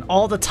station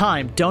all the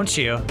time, don't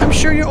you? I'm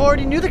sure you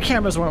already knew the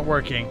cameras weren't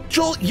working.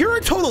 Joel, you're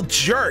a total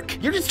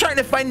jerk. You're just trying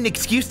to find an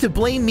excuse to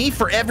blame me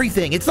for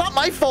everything. It's not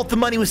my fault the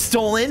money was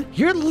stolen.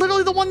 You're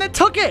literally the one that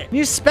took it.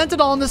 You spent it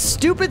all on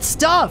this stupid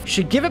stuff.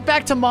 Should give it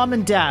back to Mom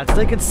and Dad so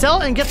they could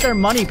sell and get their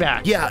money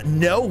back. Yeah,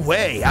 no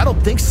way. I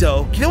don't think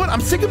so. You know what? I'm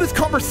sick of this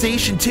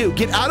conversation too.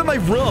 Get out of my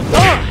room.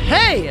 Oh,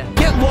 hey!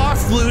 Get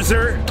lost,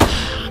 loser.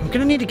 I'm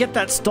gonna need to get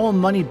that stolen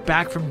money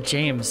back from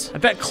James. I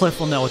bet Cliff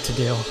will know what to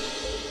do.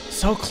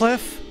 So,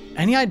 Cliff,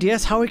 any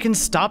ideas how we can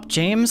stop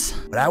James?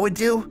 What I would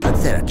do? I'd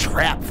set a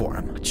trap for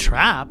him. A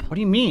trap? What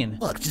do you mean?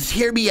 Look, just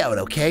hear me out,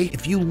 okay?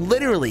 If you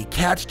literally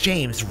catch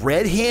James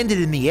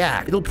red-handed in the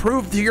act, it'll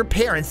prove to your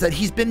parents that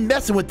he's been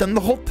messing with them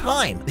the whole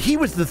time. He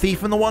was the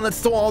thief and the one that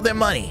stole all their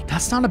money.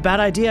 That's not a bad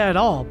idea at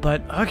all,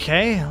 but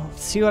okay,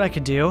 let's see what I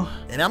could do.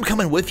 And I'm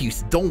coming with you,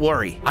 so don't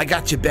worry. I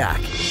got you back.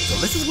 So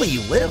this is where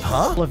you live,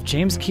 huh? Well, if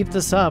James keeps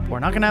this up, we're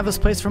not gonna have this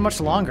place for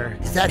much longer.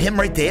 Is that him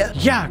right there?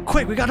 Yeah,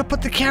 quick, we gotta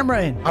put the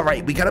camera in. All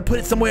right, we gotta put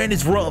it somewhere in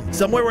his room.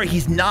 Somewhere where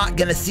he's not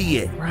gonna see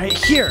it. Right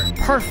here,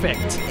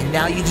 perfect. And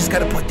now you just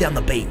gotta put down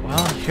the bait.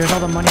 Well, here's all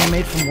the money I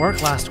made from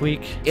work last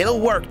week. It'll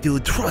work,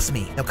 dude, trust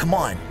me. Now come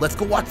on, let's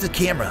go watch the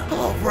camera.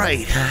 All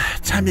right,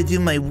 time to do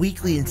my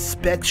weekly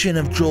inspection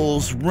of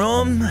Joel's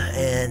room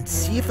and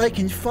see if I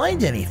can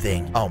find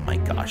anything. Oh my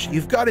gosh,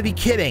 you've gotta be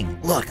kidding.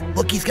 Look,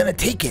 he's gonna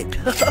take it.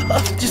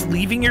 Just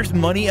leaving your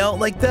money out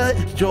like that?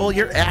 Joel,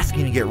 you're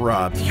asking to get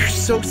robbed. You're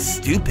so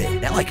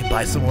stupid. Now I can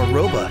buy some more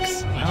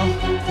Robux. Well,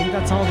 I think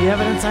that's all the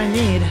evidence I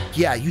need.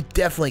 Yeah, you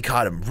definitely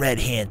caught him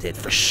red-handed,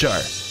 for sure.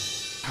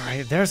 All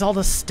right, there's all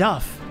the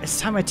stuff. It's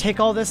time I take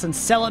all this and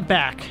sell it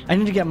back. I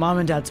need to get Mom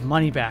and Dad's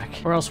money back,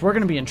 or else we're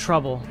gonna be in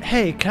trouble.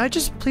 Hey, can I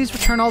just please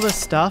return all this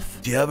stuff?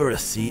 Do you have a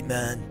receipt,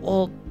 man?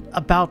 Well,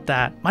 about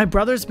that. My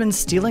brother's been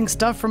stealing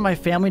stuff from my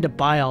family to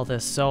buy all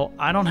this, so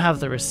I don't have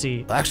the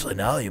receipt. Actually,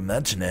 now that you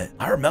mention it,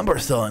 I remember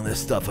selling this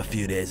stuff a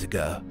few days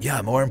ago.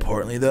 Yeah, more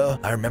importantly though,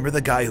 I remember the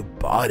guy who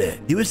bought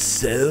it. He was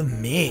so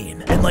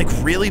mean and like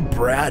really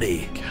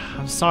bratty.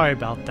 I'm sorry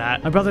about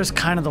that. My brother's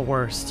kind of the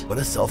worst. What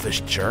a selfish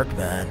jerk,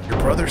 man. Your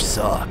brother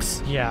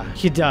sucks. Yeah,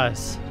 he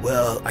does.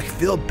 Well, I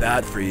feel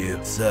bad for you,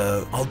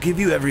 so I'll give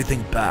you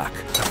everything back.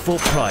 At full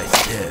price,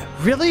 too.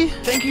 Really?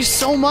 Thank you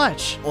so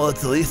much. Well,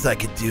 it's the least I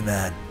could do,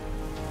 man.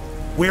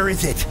 Where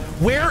is it?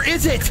 Where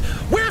is it?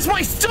 Where's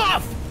my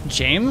stuff?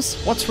 James,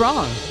 what's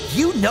wrong?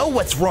 You know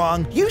what's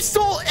wrong. You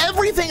stole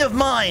everything of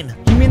mine.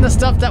 You mean the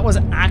stuff that was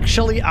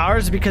actually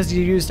ours because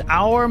you used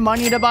our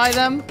money to buy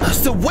them?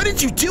 So what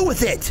did you do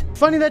with it?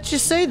 Funny that you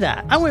say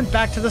that. I went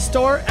back to the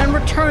store and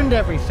returned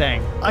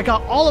everything. I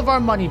got all of our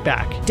money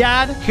back.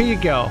 Dad, here you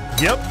go.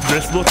 Yep,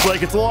 this looks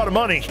like it's a lot of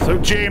money. So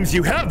James,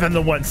 you have been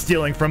the one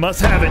stealing from us,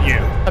 haven't you?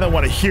 I don't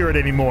want to hear it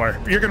anymore.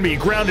 You're gonna be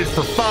grounded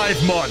for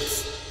 5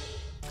 months.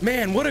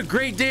 Man, what a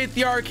great day at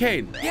the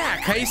arcade. Yeah,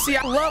 Casey,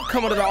 I love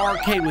coming to the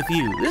arcade with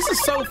you. This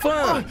is so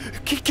fun.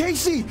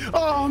 Casey!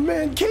 Oh,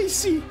 man,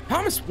 Casey!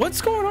 Thomas,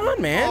 what's going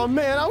on, man? Oh,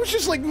 man, I was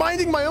just like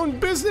minding my own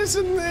business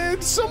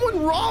and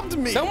someone robbed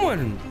me.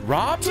 Someone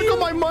robbed you? Took all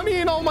my money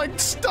and all my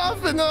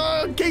stuff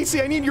and,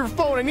 Casey, I need your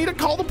phone. I need to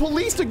call the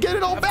police to get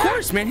it all back. Of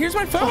course, man. Here's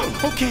my phone.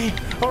 Okay,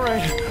 all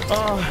right.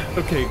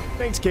 Okay,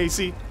 thanks,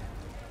 Casey.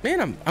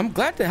 Man, I'm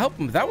glad to help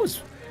him. That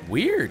was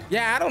weird.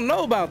 Yeah, I don't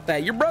know about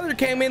that. Your brother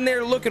came in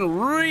there looking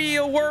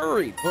real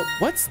worried. Well,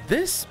 what's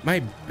this? My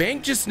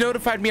bank just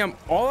notified me I'm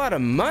all out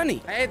of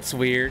money. That's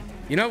weird.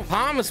 You know,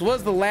 Thomas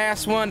was the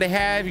last one to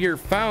have your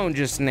phone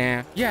just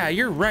now. Yeah,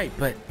 you're right,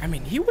 but I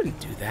mean, he wouldn't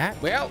do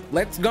that. Well,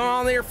 let's go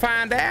on there and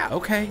find out.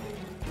 Okay.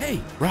 Hey,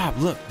 Rob,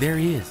 look, there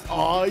he is.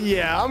 Oh,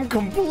 yeah, I'm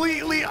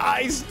completely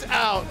iced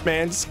out,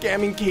 man.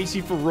 Scamming Casey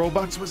for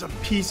Robux was a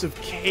piece of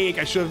cake.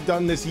 I should have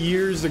done this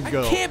years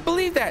ago. I can't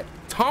believe that.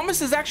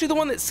 Thomas is actually the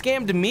one that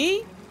scammed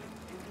me?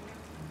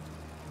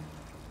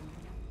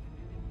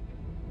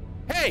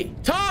 Hey,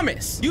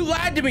 Thomas, you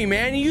lied to me,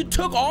 man. You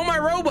took all my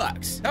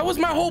Robux. That was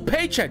my whole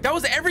paycheck. That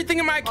was everything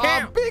in my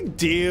account. Big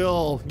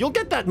deal. You'll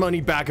get that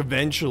money back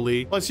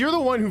eventually. Plus, you're the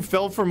one who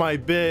fell for my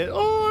bit.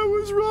 Oh, I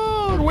was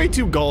wrong. Way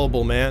too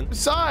gullible, man.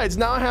 Besides,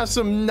 now I have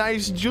some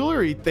nice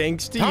jewelry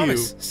thanks to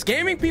Thomas,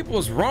 scamming people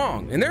is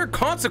wrong, and there are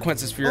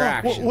consequences for your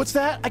actions. What's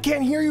that? I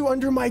can't hear you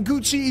under my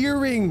Gucci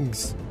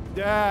earrings.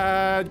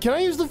 Dad, can I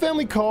use the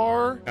family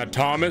car?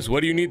 Thomas,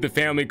 what do you need the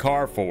family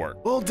car for?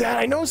 Well, Dad,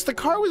 I noticed the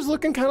car was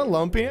looking kind of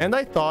lumpy, and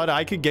I thought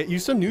I could get you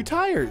some new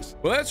tires.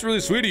 Well, that's really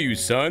sweet of you,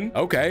 son.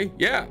 Okay,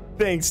 yeah.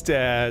 Thanks,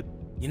 Dad.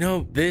 You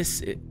know,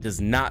 it does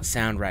not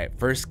sound right.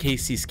 First,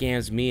 Casey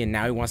scams me, and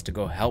now he wants to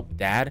go help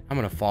Dad. I'm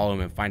gonna follow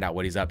him and find out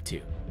what he's up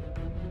to.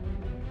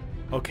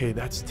 Okay,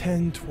 that's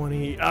 10,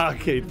 20.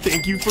 Okay,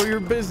 thank you for your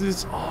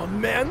business. Oh,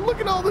 man,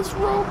 look at all this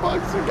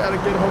Robux. I gotta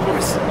get home.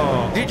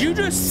 Oh. Did you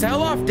just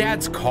sell off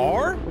Dad's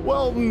car?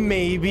 Well,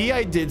 maybe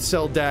I did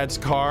sell Dad's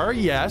car.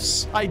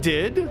 Yes, I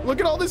did. Look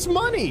at all this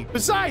money.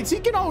 Besides, he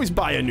can always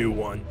buy a new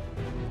one.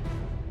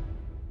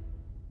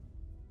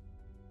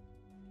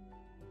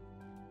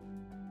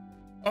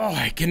 Oh,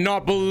 I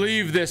cannot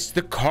believe this.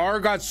 The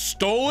car got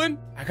stolen?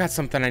 I got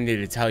something I need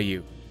to tell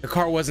you. The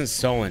car wasn't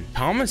stolen.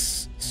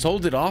 Thomas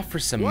sold it off for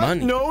some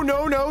money.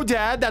 No,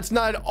 Dad. That's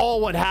not at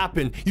all what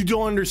happened. You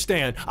don't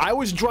understand. I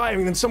was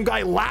driving and some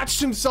guy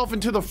latched himself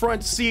into the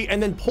front seat and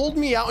then pulled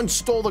me out and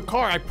stole the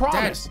car. I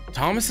promise. Dad,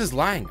 Thomas is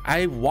lying.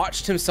 I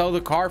watched him sell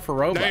the car for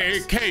Robux. Hey,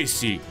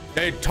 Casey.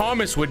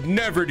 Thomas would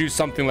never do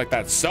something like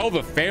that. Sell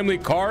the family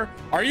car?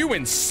 Are you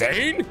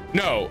insane?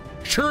 No.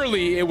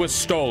 Surely it was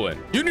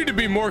stolen. You need to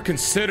be more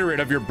considerate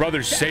of your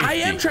brother's safety. I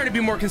am trying to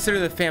be more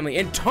considerate of the family,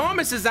 and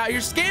Thomas is out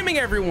here scamming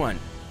everyone.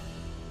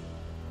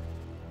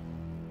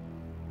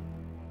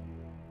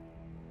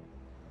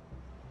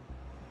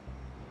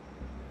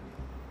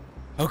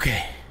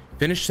 Okay,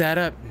 finish that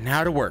up.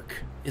 Now to work.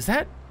 Is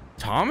that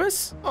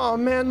Thomas? Oh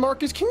man,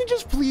 Marcus, can you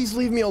just please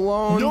leave me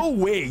alone? No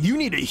way. You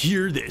need to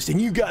hear this,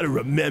 and you gotta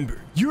remember,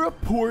 you're a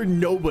poor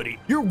nobody.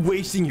 You're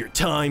wasting your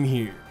time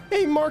here.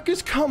 Hey,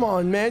 Marcus, come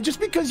on, man. Just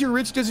because you're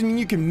rich doesn't mean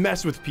you can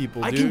mess with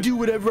people, dude. I can do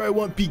whatever I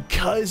want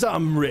because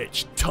I'm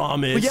rich,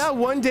 Thomas. But yeah,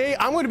 one day,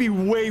 I'm gonna be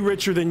way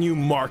richer than you,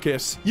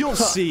 Marcus. You'll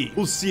see.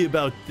 We'll see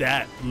about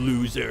that,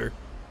 loser.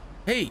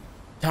 Hey,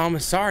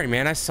 Thomas, sorry,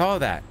 man. I saw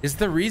that. Is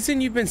the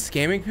reason you've been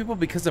scamming people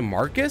because of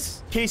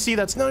Marcus? Casey,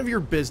 that's none of your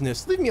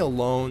business. Leave me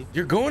alone.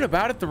 You're going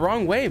about it the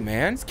wrong way,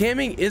 man.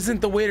 Scamming isn't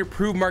the way to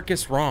prove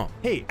Marcus wrong.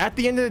 Hey, at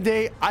the end of the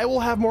day, I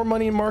will have more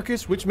money than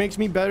Marcus, which makes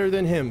me better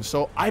than him,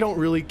 so I don't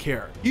really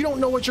care. You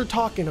don't know what you're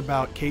talking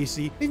about,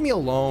 Casey. Leave me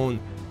alone.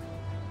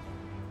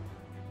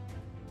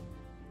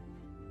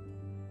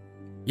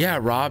 Yeah,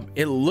 Rob,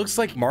 it looks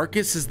like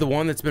Marcus is the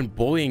one that's been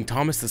bullying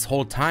Thomas this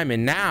whole time,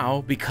 and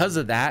now, because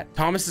of that,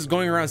 Thomas is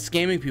going around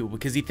scamming people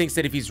because he thinks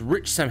that if he's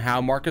rich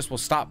somehow, Marcus will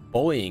stop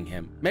bullying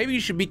him. Maybe you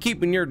should be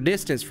keeping your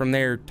distance from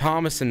there,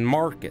 Thomas and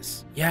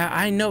Marcus. Yeah,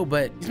 I know,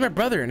 but he's my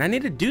brother, and I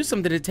need to do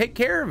something to take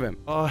care of him.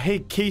 Hey,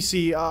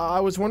 Casey, I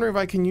was wondering if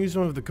I can use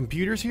one of the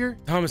computers here?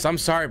 Thomas, I'm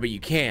sorry, but you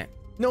can't.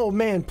 No,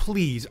 man,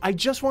 please. I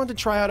just want to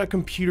try out a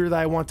computer that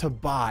I want to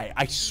buy.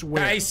 I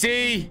swear. I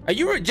see. Are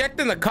you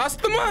rejecting the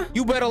customer?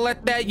 You better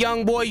let that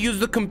young boy use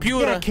the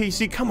computer. Yeah,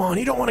 Casey, come on.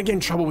 You don't want to get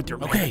in trouble with your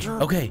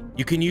manager. Okay,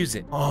 you can use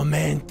it. Oh,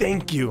 man,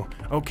 thank you.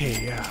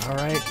 Okay, yeah, all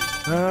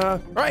right. All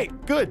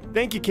right, good.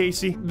 Thank you,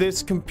 Casey.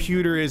 This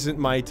computer isn't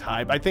my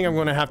type. I think I'm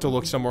going to have to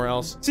look somewhere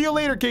else. See you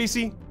later,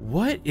 Casey.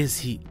 What is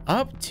he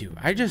up to?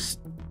 I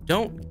just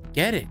don't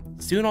get it.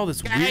 He's doing all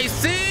this weird. Hey,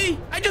 see?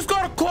 I just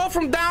got a call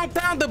from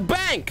downtown the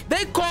bank.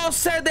 They called,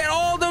 said that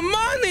all the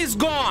money's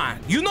gone.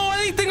 You know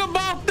anything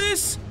about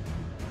this?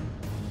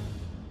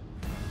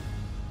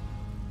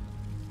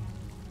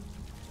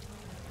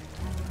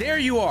 There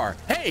you are.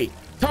 Hey,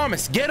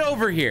 Thomas, get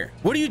over here.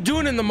 What are you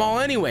doing in the mall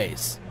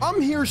anyways? I'm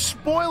here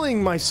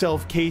spoiling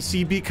myself,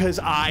 Casey, because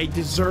I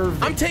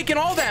deserve it. I'm taking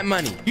all that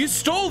money. You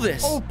stole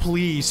this. Oh,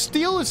 please.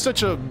 Steal is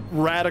such a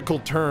radical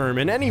term.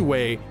 And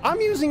anyway, I'm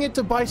using it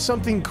to buy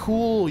something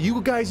cool.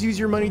 You guys use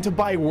your money to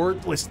buy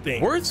worthless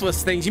things.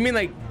 Worthless things? You mean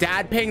like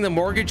dad paying the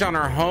mortgage on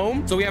our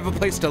home so we have a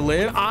place to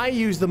live? When I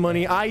use the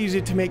money, I use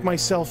it to make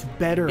myself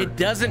better. It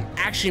doesn't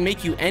actually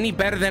make you any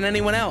better than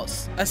anyone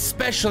else,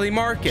 especially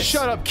Marcus.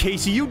 Shut up,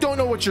 Casey. You don't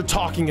know what you're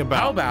talking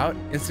about. How about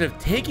instead of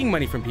taking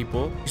money from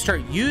people, you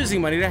start using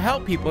money to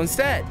help people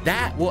instead?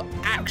 That will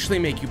actually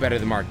make you better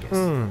than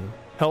Marcus.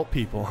 Help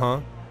people,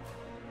 huh?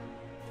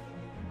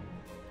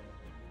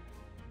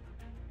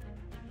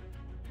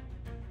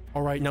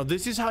 All right, now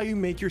this is how you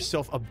make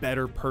yourself a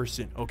better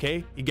person,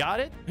 okay? You got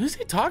it? Who's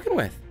he talking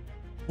with?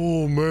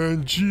 Oh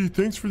man, gee,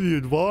 thanks for the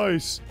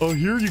advice.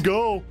 Here you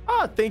go.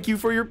 Thank you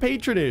for your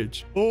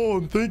patronage. Oh,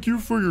 and thank you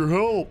for your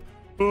help.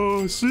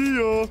 See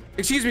ya.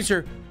 Excuse me,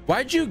 sir.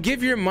 Why'd you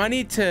give your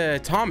money to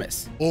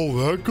Thomas? Oh,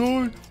 that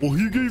guy? Well,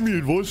 he gave me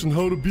advice on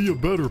how to be a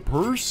better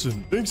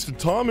person. Thanks to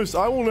Thomas,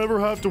 I will never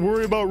have to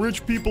worry about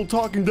rich people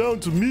talking down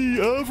to me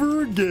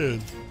ever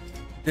again.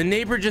 The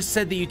neighbor just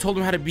said that you told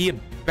him how to be a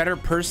better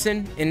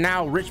person, and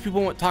now rich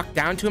people won't talk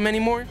down to him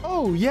anymore?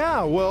 Oh,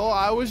 yeah. Well,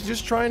 I was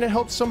just trying to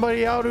help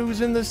somebody out who's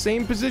in the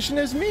same position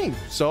as me.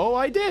 So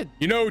I did.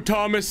 You know,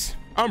 Thomas,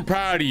 I'm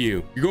proud of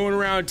you. You're going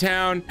around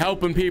town,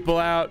 helping people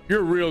out.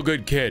 You're a real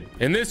good kid.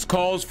 And this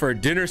calls for a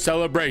dinner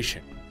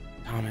celebration.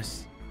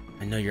 Thomas,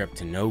 I know you're up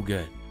to no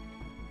good.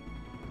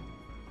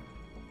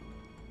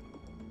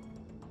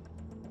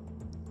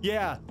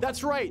 Yeah,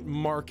 that's right,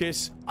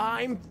 Marcus.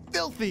 I'm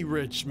filthy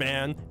rich,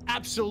 man.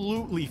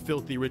 Absolutely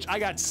filthy rich. I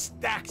got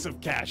stacks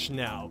of cash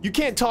now. You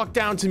can't talk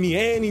down to me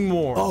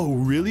anymore. Oh,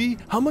 really?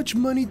 How much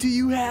money do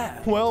you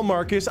have? Well,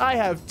 Marcus, I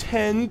have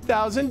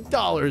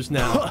 $10,000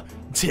 now.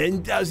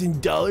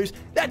 $10,000?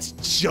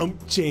 That's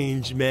chump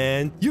change,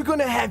 man. You're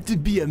gonna have to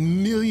be a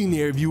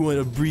millionaire if you want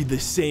to breathe the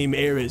same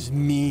air as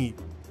me.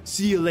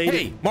 See you later.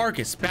 Hey,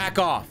 Marcus, back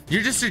off.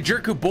 You're just a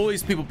jerk who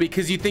bullies people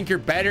because you think you're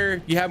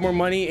better, you have more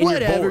money, and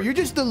Whatever, you're bored. You're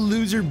just the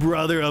loser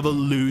brother of a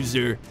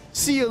loser.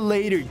 See you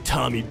later,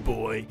 Tommy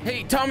boy.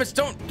 Hey, Thomas,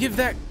 don't give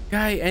that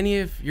guy any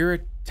of your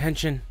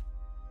attention.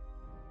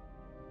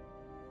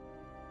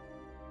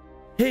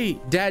 Hey,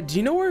 Dad, do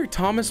you know where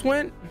Thomas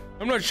went?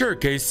 I'm not sure,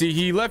 Casey.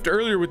 He left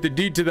earlier with the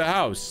deed to the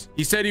house.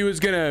 He said he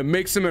was gonna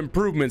make some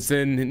improvements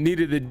and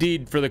needed the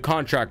deed for the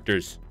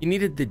contractors. You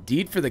needed the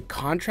deed for the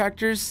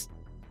contractors?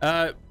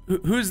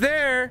 Who's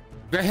there?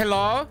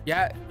 Hello?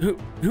 Yeah,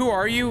 who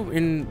are you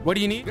and what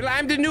do you need? Well,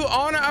 I'm the new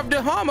owner of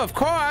the home, of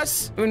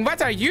course. And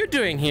what are you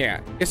doing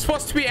here? It's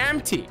supposed to be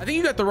empty. I think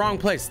you got the wrong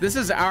place. This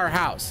is our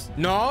house.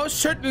 No,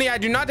 certainly I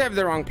do not have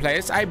the wrong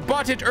place. I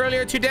bought it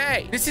earlier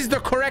today. This is the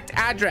correct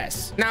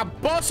address. Now,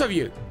 both of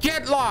you,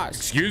 get lost.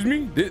 Excuse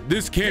me?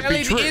 This can't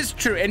be true. It is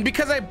true. And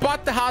because I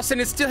bought the house and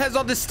it still has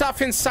all this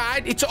stuff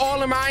inside, it's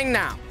all mine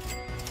now.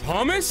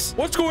 Thomas?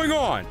 What's going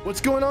on? What's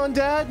going on,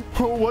 Dad?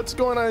 What's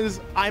going on is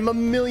I'm a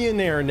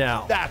millionaire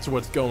now. That's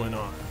what's going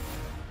on.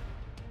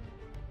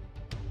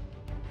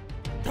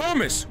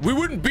 Thomas, we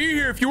wouldn't be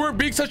here if you weren't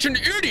being such an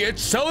idiot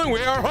selling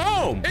away our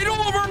home and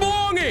all of our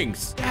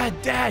belongings.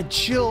 Dad,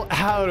 chill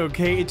out,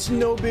 okay? It's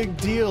no big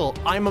deal.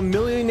 I'm a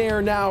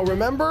millionaire now,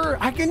 remember?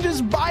 I can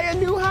just buy a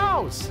new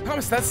house.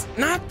 Thomas, that's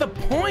not the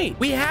point.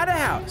 We had a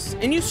house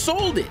and you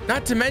sold it.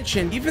 Not to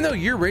mention, even though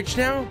you're rich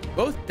now,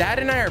 both Dad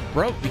and I are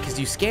broke because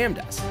you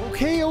scammed us.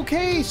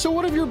 Okay. So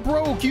what if you're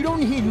broke? You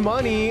don't need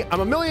money.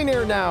 I'm a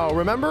millionaire now,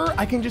 remember?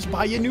 I can just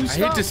buy you new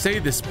stuff. I hate to say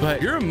this,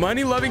 but you're a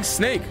money-loving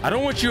snake. I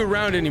don't want you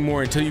around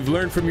anymore until you've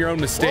learned from your own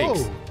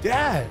mistakes. Whoa,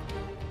 Dad.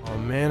 Oh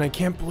man, I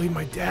can't believe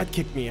my dad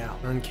kicked me out.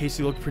 And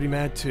Casey looked pretty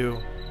mad too.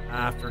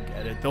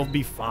 Forget it. They'll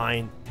be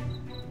fine.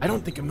 I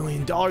don't think $1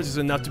 million is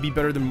enough to be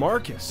better than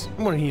Marcus.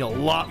 I'm gonna need a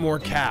lot more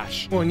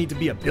cash. I'm gonna need to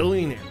be a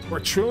billionaire, or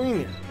a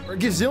trillionaire, or a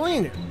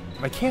gazillionaire.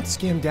 If I can't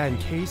scam Dad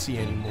and Casey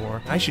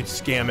anymore, I should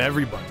scam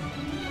everybody.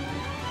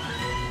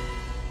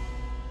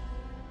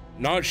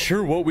 Not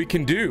sure what we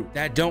can do.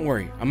 Dad, don't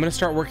worry. I'm gonna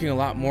start working a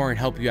lot more and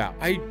help you out.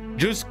 I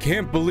just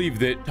can't believe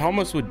that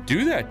Thomas would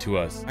do that to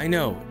us. I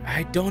know.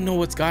 I don't know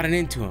what's gotten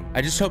into him.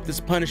 I just hope this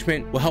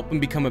punishment will help him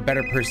become a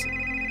better person.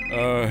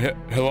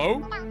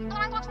 Hello?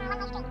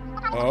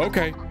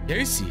 Okay.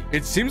 Casey,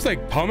 it seems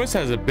like Thomas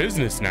has a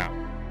business now.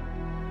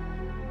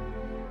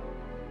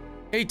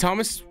 Hey,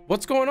 Thomas,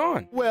 what's going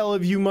on? Well,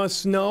 if you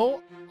must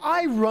know,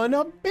 I run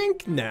a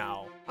bank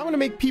now. I'm gonna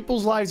make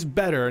people's lives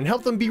better and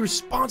help them be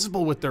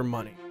responsible with their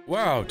money.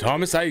 Wow,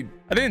 Thomas, I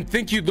didn't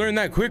think you'd learn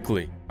that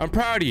quickly. I'm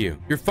proud of you.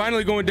 You're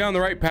finally going down the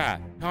right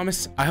path.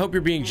 Thomas, I hope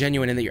you're being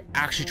genuine and that you're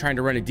actually trying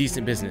to run a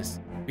decent business.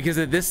 because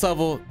at this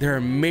level, there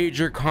are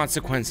major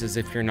consequences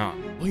if you're not.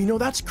 Well, you know,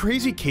 that's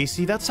crazy,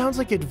 Casey. That sounds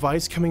like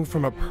advice coming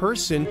from a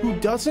person who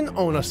doesn't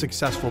own a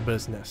successful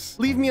business.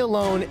 Leave me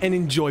alone and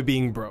enjoy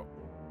being broke.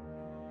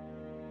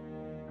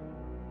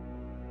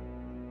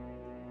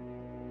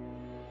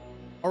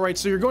 All right,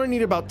 so you're going to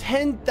need about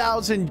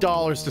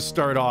 $10,000 to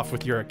start off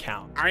with your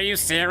account. Are you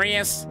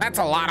serious? That's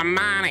a lot of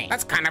money.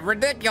 That's kind of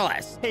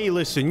ridiculous. Hey,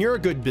 listen, you're a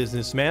good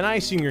businessman. I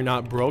assume you're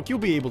not broke. You'll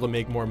be able to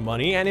make more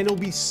money, and it'll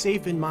be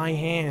safe in my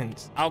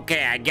hands.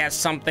 Okay, I guess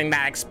something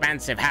that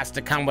expensive has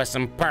to come with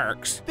some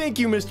perks. Thank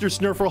you, Mr.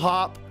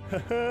 Snurflehop.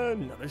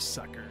 Another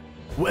sucker.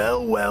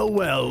 Well, well,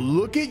 well,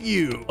 look at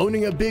you.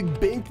 Owning a big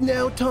bank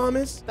now,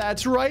 Thomas?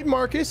 That's right,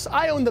 Marcus.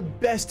 I own the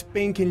best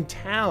bank in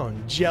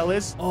town.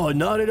 Jealous? Oh,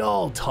 not at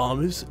all,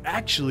 Thomas.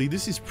 Actually,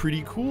 this is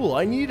pretty cool.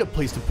 I need a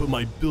place to put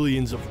my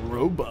billions of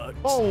Robux.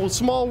 Oh, well,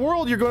 small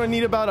world, you're going to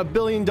need about $1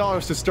 billion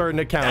to start an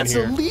account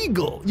here. That's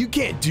illegal. You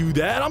can't do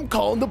that. I'm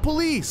calling the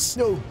police.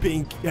 No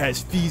bank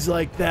has fees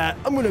like that.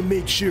 I'm going to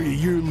make sure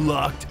you're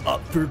locked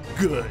up for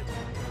good.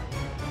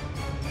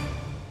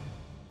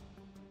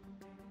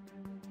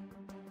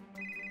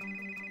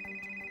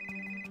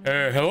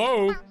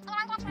 Hello?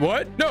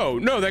 What?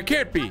 No, that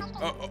can't be.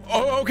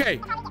 Okay.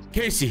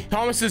 Casey,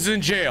 Thomas is in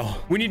jail.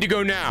 We need to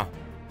go now.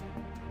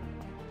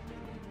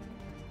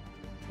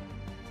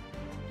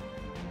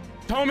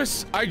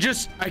 Thomas, I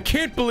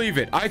can't believe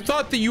it. I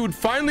thought that you had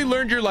finally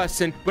learned your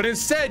lesson, but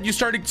instead you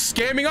started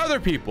scamming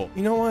other people.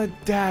 You know what,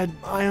 Dad?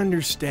 I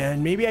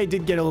understand. Maybe I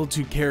did get a little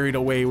too carried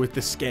away with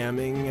the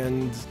scamming,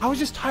 and I was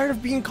just tired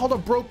of being called a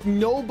broke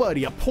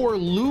nobody, a poor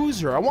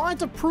loser. I wanted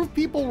to prove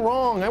people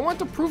wrong. I wanted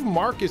to prove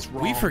Marcus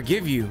wrong. We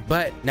forgive you,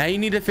 but now you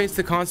need to face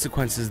the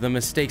consequences of the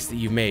mistakes that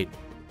you've made.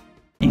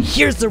 And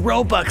here's the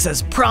Robux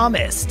as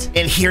promised.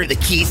 And here are the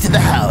keys to the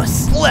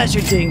house.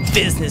 Pleasure doing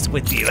business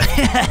with you.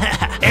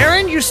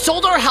 Aaron, you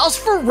sold our house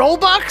for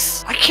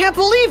Robux? I can't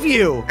believe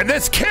you. And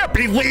this can't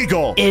be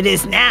legal. It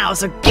is now,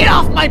 so get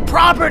off my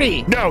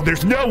property. No,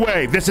 there's no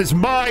way. This is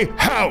my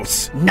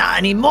house. Not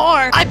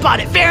anymore. I bought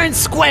it fair and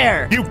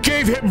square. You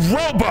gave him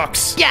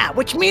Robux. Yeah,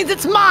 which means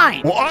it's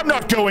mine. Well, I'm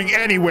not going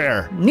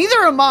anywhere.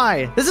 Neither am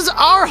I. This is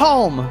our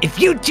home. If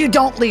you two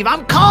don't leave,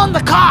 I'm calling the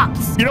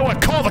cops. You know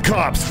what? Call the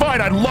cops. Fine,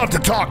 I'd love to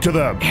talk to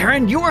them.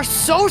 Aaron, you are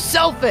so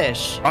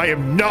selfish. I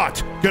am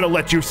not gonna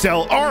let you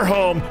sell our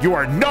home. You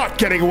are not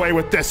getting away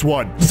with this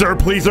one. Sir,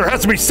 please, there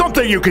has to be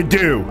something you can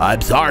do.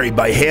 I'm sorry,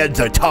 my hands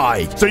are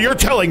tied. So you're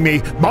telling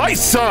me my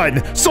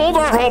son sold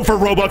our home for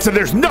Robux and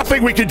there's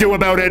nothing we can do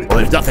about it? Well,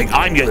 there's nothing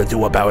I'm gonna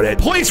do about it.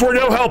 Police were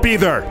no help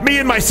either. Me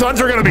and my sons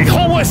are gonna be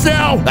homeless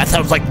now? That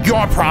sounds like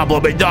your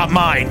problem and not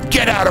mine.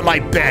 Get out of my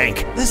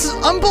bank. This is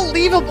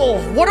unbelievable.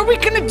 What are we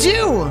gonna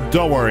do?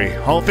 Don't worry,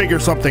 I'll figure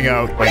something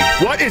out. Wait,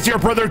 what is your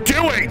brother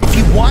doing? If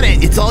you want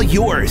it, it's all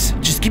yours.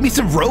 Just give me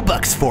some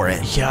Robux for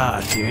it.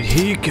 Yeah, dude,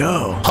 here you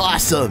go.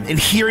 Awesome, and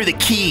here are the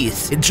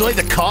keys. Enjoy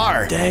the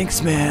car.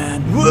 Thanks,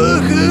 man.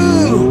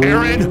 Woohoo!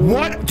 Aaron,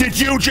 what did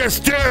you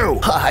just do?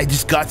 I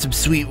just got some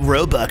sweet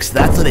Robux,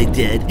 that's what I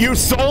did. You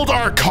sold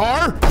our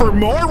car for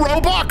more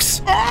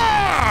Robux?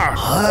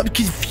 Ah! I'm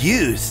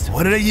confused.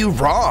 What did I do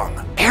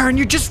wrong? Aaron,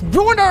 you just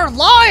ruined our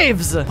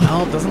lives!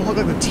 Well, it doesn't look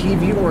like the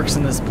TV works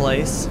in this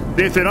place.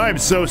 Nathan, I'm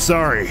so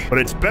sorry, but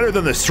it's better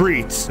than the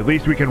streets. At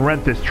least we can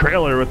rent this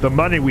trailer with the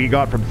money we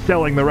got from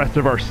selling the rest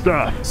of our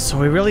stuff. So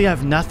we really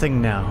have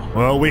nothing now.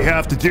 Well, we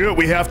have to do what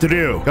we have to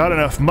do. Got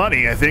enough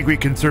money, I think we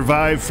can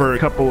survive for a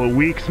couple of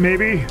weeks,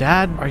 maybe?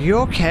 Dad, are you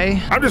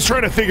okay? I'm just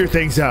trying to figure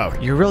things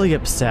out. You're really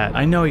upset.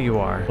 I know you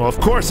are. Well, of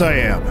course I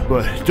am,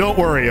 but don't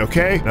worry,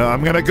 okay?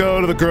 I'm gonna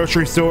go to the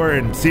grocery store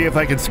and see if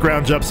I can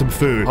scrounge up some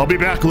food. I'll be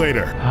back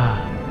later.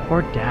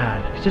 Poor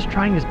Dad. He's just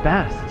trying his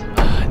best.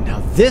 Now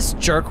this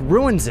jerk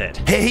ruins it.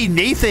 Hey,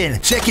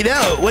 Nathan, check it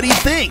out. What do you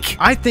think?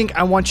 I think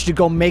I want you to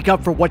go make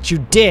up for what you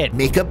did.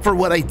 Make up for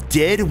what I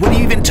did? What are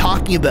you even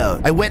talking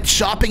about? I went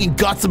shopping and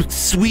got some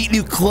sweet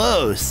new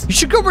clothes. You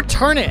should go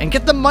return it and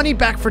get the money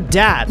back for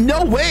Dad.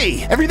 No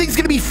way. Everything's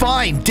gonna be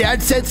fine.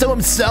 Dad said so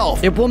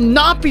himself. It will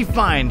not be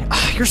fine.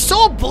 You're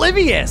so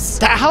oblivious.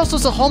 That house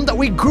was a home that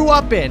we grew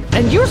up in,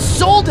 and you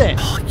sold it.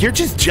 You're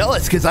just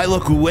jealous because I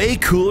look way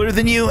cooler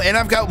than you, and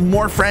I've got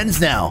more friends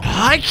now.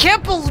 I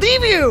can't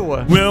believe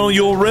you. Well,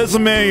 your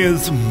resume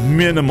is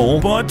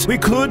minimal, but we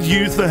could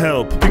use the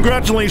help.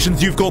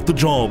 Congratulations, you've got the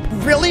job.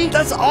 Really?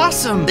 That's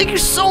awesome. Thank you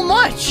so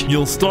much.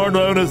 You'll start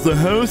out as the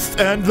host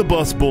and the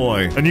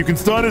busboy, and you can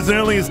start as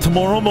early as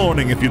tomorrow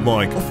morning if you'd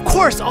like. Of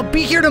course, I'll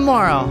be here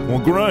tomorrow. Well,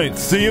 great.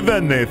 See you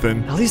then,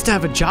 Nathan. At least I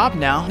have a job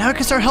now. Now I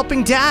can start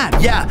helping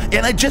Dad. Yeah,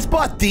 and I just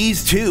bought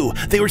these too.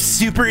 They were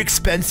super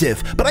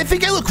expensive, but I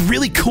think I look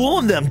really cool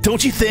in them,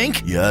 don't you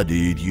think? Yeah,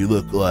 dude, you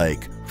look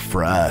like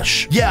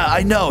fresh. Yeah,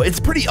 I know. It's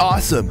pretty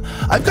awesome.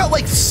 I've got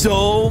like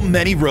so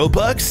many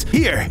Robux.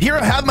 Here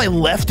I have my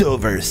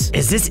leftovers.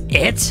 Is this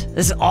it?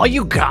 This is all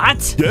you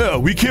got? Yeah,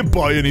 we can't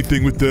buy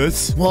anything with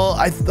this. Well,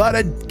 I thought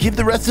I'd give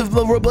the rest of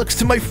the Robux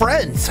to my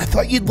friends. I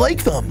thought you'd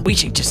like them. We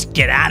should just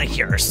get out of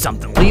here or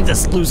something. Leave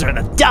this loser in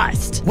the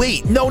dust.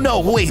 Wait, no,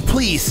 wait,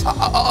 please.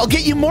 I'll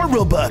get you more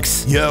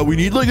Robux. Yeah, we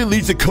need like at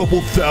least a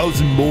couple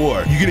thousand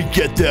more. You gonna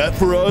get that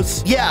for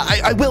us? Yeah,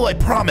 I will, I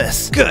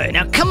promise. Good.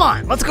 Now come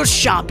on, let's go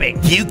shopping.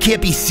 You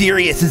can't be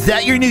serious. Is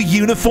that your new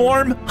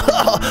uniform?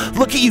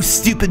 Look at you,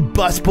 stupid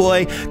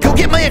busboy. Go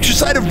get my extra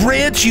side of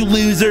ranch, you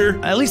loser.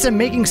 At least I'm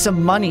making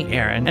some money,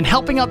 Aaron, and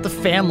helping out the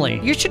family.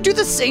 You should do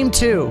the same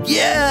too.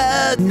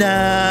 Yeah,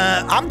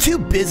 nah, I'm too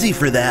busy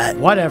for that.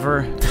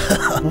 Whatever.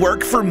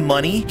 Work for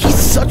money? He's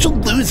such a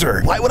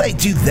loser. Why would I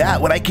do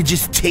that when I could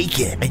just take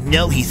it? I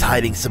know he's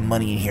hiding some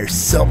money in here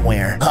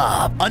somewhere.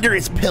 Under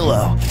his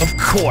pillow. Of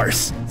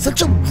course.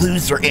 Such a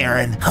loser,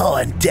 Aaron. Oh,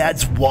 and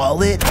Dad's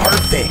wallet?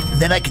 Perfect.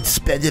 And then I can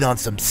spend it on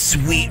some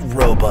sweet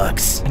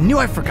Robux. I knew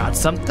I forgot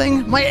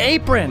something. My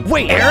apron.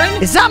 Wait,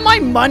 Aaron? Is that my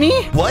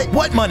money? What?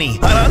 What money?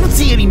 I don't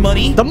see any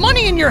money. The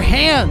money in your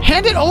hand.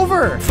 Hand it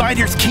over.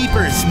 Finders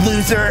keepers,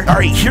 loser. All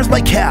right, here's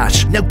my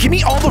cash. Now give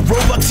me all the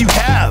Robux you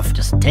have.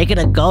 Just take it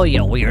and go,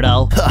 you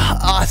weirdo.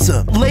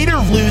 Awesome. Later,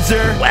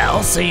 loser.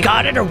 Well, so you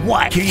got it or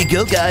what? Here you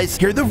go, guys.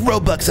 Here are the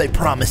Robux I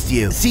promised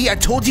you. See, I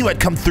told you I'd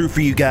come through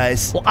for you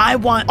guys. Well, I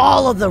want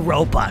all of the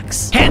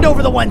Robux. Hand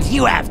over the ones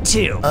you have,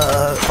 too.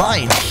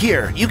 Fine.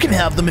 Here, you can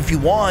have them if you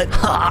want.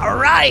 All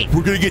right.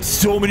 We're gonna get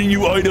so many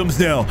new items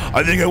now.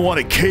 I think I want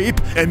a cape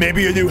and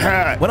maybe a new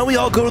hat. Why don't we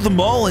all go to the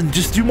mall and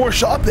just do more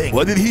shopping?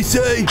 What did he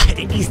say? I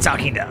think he's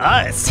talking to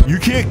us. You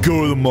can't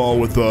go to the mall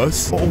with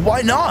us. Well,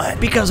 why not?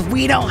 Because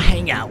we don't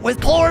hang out with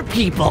poor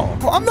people.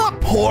 Well, I'm not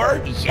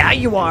poor. Yeah,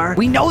 you are.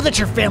 We know that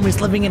your family's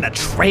living in a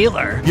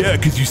trailer. Yeah,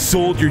 because you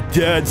sold your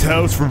dad's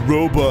house for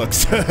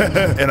Robux.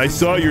 And I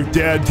saw your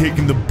dad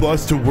taking the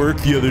bus to work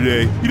the other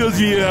day. He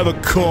doesn't even have a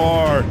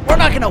car. We're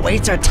not gonna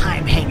waste our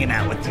time hanging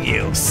out with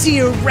you. See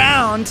you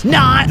around.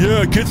 Not.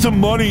 Yeah, get some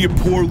money, you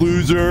poor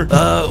loser.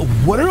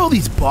 What are all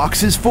these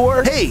boxes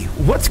for? Hey,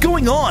 what's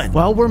going on?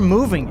 Well, we're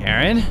moving,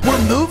 Aaron.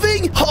 We're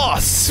moving? Oh,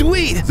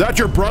 sweet. Is that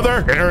your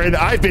brother? Aaron,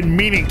 I've been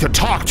meaning to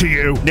talk to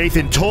you.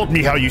 Nathan told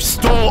me how you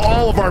stole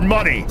all of our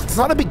money. It's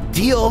not a big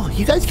deal.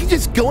 You guys can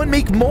just go and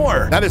make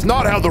more. That is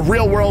not how the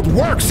real world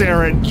works,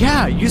 Aaron.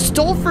 Yeah, you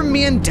stole from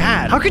me and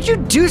Dad. How could you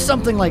do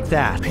something like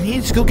that? I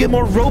need to go get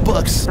more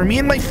Robux for me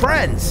and my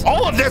friends.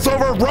 All of this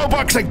over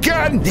Robux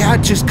again?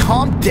 Dad, just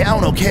calm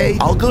down, okay?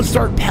 I'll go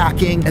start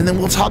packing, and then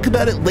we'll talk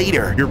about it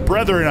later. Your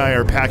brother and I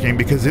are packing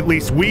because at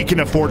least we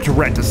can afford to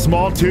rent a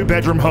small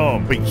 2-bedroom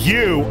home, but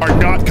you are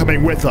not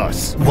coming with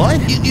us. What?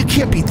 You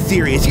can't be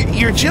serious.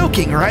 You're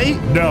joking,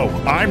 right? No,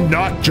 I'm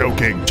not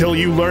joking. Till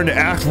you learn to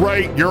act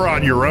right, you're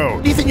on your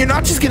own. Ethan, you're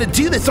not just gonna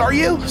do this, are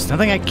you? There's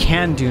nothing I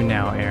can do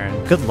now,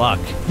 Aaron. Good luck.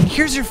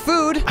 Here's your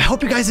food. I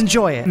hope you guys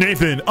enjoy it.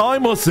 Nathan, I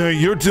must say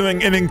you're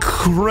doing an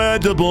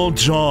incredible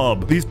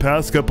job. These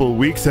past couple of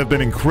weeks have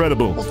been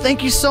incredible. Well,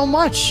 thank you so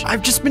much.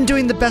 I've just been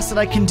doing the best that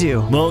I can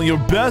do. Well, your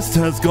best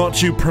has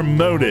got you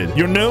promoted.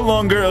 You're no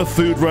longer a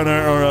food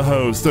runner or a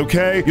host,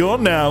 okay? You're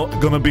now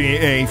gonna be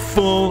a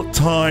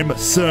full-time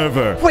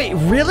server. Wait,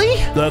 really?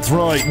 That's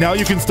right. Now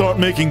you can start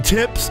making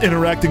tips,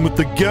 interacting with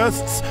the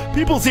guests.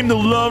 People seem to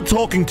love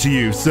talking to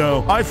you,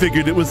 so I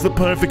figured it was the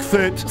perfect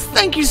fit.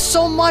 Thank you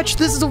so much.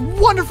 This is a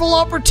wonderful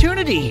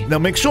opportunity. Now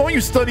make sure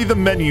you study the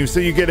menu so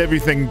you get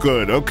everything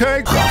good,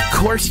 okay? Of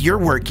course you're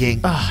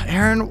working.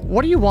 Aaron,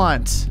 what do you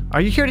want? Are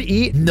you here to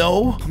eat?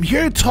 No, I'm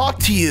here to talk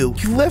to you.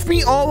 You left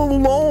me all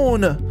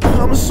alone.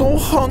 I'm so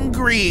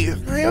hungry.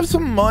 I have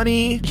some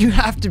money. You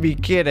have to be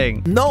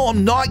kidding. No,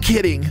 I'm not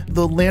kidding.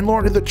 The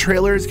landlord of the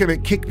trailer is gonna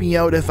kick me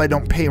out if I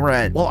don't pay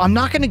rent. Well, I'm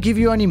not gonna give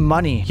you any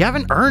money. You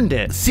haven't earned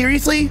it.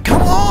 Seriously?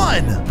 Come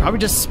on! Probably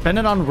just spend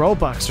it on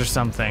Robux or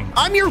something.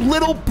 I'm your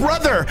little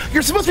brother.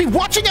 You're supposed to be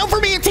watching out for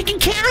me and taking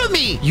care of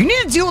me. You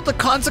need to deal with the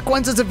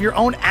consequences of your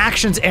own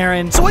actions,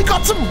 Aaron. So I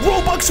got some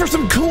Robux for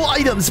some cool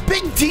items.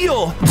 Big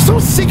deal. I'm so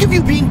sick of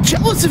you being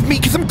jealous of me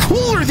because I'm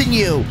cooler than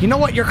you. You know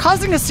what? You're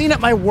causing a scene at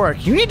my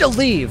work. You need to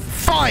leave.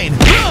 Fine.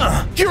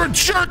 You're a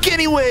jerk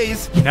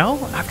anyways. You know,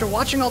 after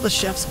watching all the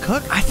chefs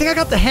cook, I think I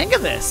got the hang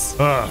of this.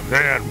 Oh,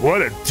 man,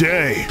 what a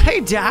day. Hey,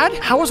 Dad.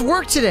 How was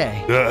work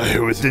today?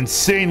 It was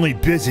insanely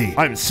busy.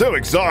 I'm so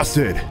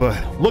exhausted.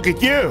 But look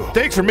at you.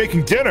 Thanks for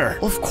making dinner.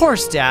 Well, of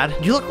course, Dad.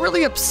 You look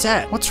really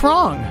upset. What's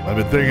wrong? I've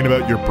been thinking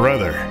about your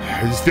brother.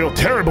 I just feel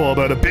terrible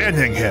about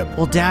abandoning him.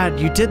 Well, Dad,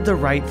 you did the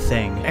right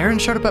thing. Aaron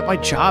showed up at my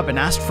job and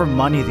asked for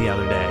money the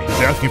other day.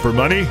 He's asking for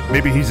money?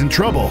 Maybe he's in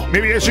trouble.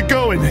 Maybe I should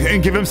go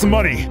and give him some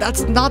money.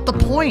 That's not the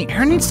point.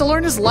 Aaron needs to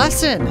learn his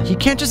lesson. He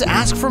can't just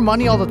ask for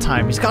money all the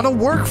time. He's got to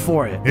work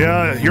for it.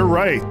 Yeah, you're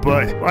right,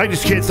 but I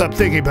just can't stop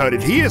thinking about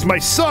it. He is my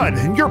son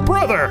and your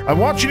brother. I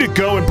want you to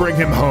go and bring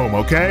him home,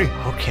 okay?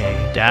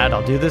 Okay, Dad,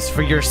 I'll do this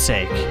for your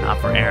sake,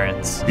 not for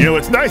Aaron's. You know,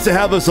 it's nice to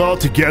have us all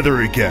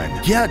together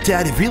again. Yeah,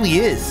 Dad, it really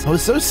is. I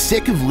was so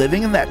sick of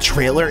living in that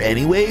trailer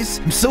anyways.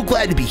 I'm so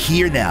glad to be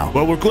here now.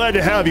 Well, we're glad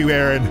to have you,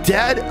 Aaron.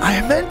 Dad,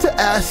 I meant to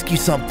ask you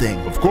something.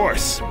 Of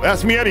course.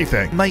 Ask me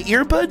anything. My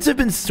earbuds have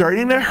been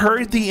starting to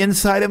hurt the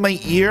inside of my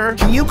ear.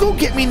 Can you go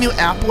get me new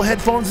Apple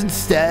headphones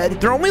instead?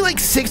 They're only like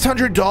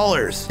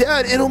 $600.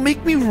 Dad, it'll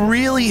make me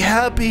really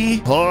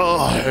happy.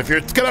 Oh, if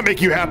it's gonna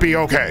make you happy,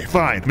 okay,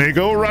 fine. Let me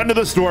go run to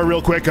the store real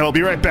quick and I'll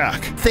be right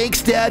back.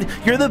 Thanks, Dad.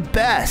 You're the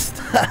best.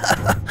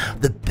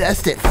 The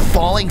best at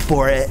falling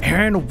for it.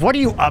 Aaron, what are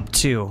you up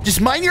to? Just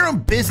mind your own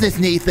business,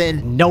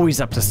 Nathan. No, he's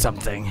up to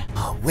something.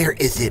 Oh, where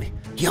is it?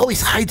 He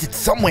always hides it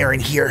somewhere in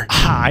here.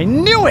 I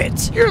knew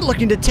it! You're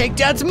looking to take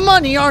Dad's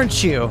money,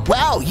 aren't you?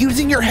 Wow,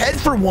 using your head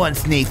for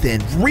once, Nathan.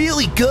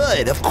 Really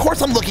good. Of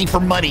course I'm looking for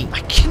money.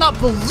 I cannot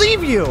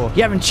believe you!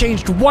 You haven't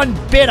changed one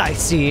bit, I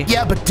see.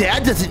 Yeah, but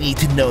Dad doesn't need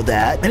to know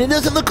that. And it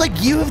doesn't look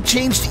like you have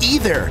changed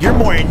either. You're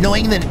more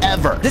annoying than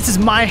ever. This is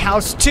my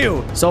house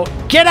too, so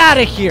get out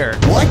of here.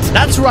 What?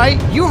 That's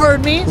right, you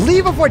heard me.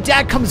 Leave before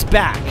Dad comes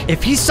back.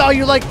 If he saw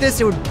you like this,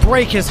 it would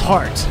break his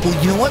heart.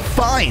 Well, you know what?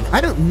 Fine.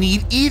 I don't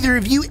need either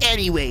of you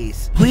anyways.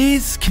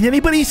 Please, can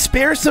anybody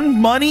spare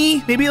some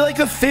money? Maybe like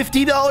a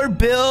 $50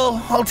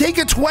 bill? I'll take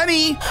a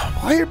 20.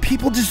 Why are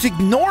people just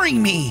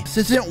ignoring me?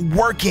 This isn't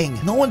working.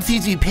 No one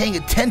seems to be paying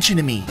attention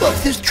to me. Look,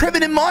 there's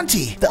Trevin and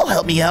Monty. They'll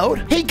help me out.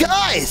 Hey,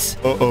 guys.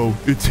 Uh-oh,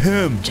 it's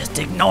him. Just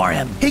ignore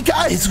him. Hey,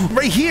 guys,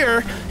 right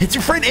here. It's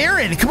your friend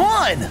Aaron. Come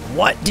on.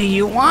 What do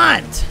you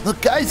want?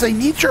 Look, guys, I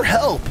need your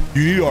help.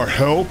 You need our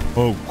help?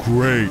 Oh,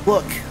 great.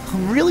 Look,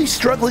 I'm really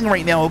struggling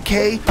right now,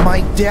 okay? My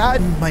dad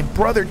and my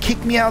brother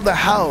kicked me out of the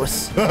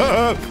house.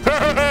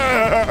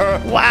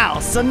 Wow,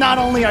 so not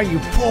only are you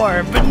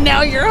poor, but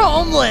now you're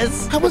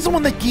homeless. I was the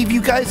one that gave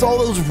you guys all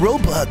those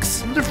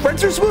Robux. Their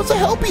friends are supposed to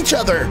help each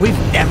other. We've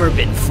never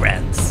been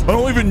friends. I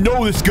don't even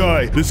know this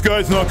guy. This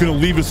guy's not gonna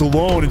leave us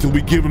alone until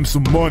we give him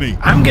some money.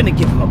 I'm gonna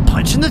give him a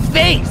punch in the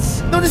face.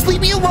 No, just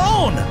leave me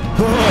alone.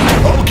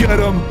 I'll get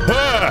him.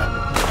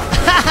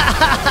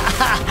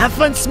 Have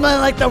fun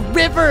smelling like the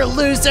river,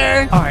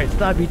 loser! Alright, so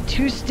that'd be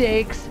 2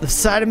 steaks, a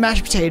side of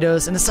mashed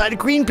potatoes, and a side of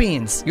green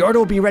beans. Your order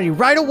will be ready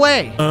right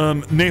away.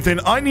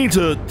 Nathan, I need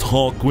to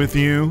talk with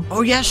you.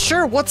 Oh yeah,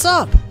 sure, what's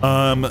up?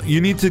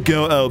 You need to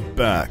go out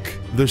back.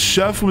 The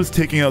chef was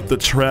taking out the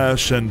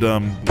trash and,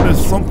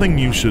 there's something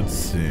you should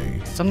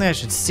see. Something I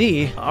should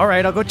see?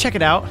 Alright, I'll go check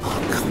it out.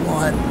 Oh, come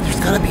on, there's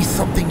gotta be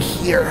something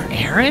here.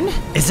 Aaron?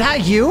 Is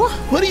that you?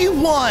 What do you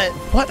want?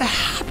 What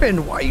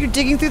happened? Why are you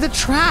digging through the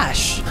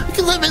trash?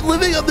 Because I've been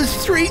living on the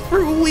street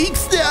for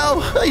weeks now.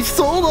 I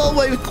sold all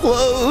my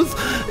clothes,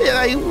 and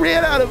I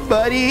ran out of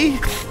money.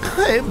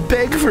 I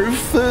beg for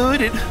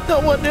food, and no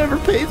one ever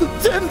pays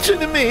attention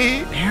to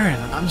me. Aaron,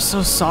 I'm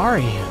so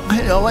sorry.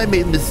 I know I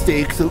made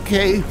mistakes,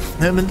 okay?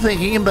 I've been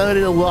thinking about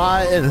it a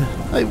lot, and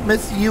I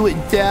miss you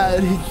and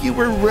Dad. You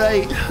were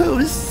right. I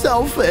was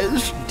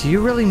selfish. Do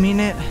you really mean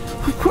it?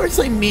 Of course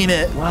I mean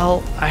it.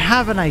 Well, I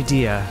have an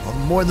idea.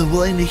 I'm more than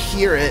willing to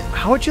hear it.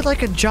 How would you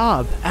like a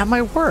job at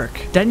my work?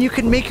 Then you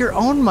can make your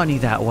own money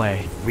that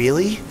way.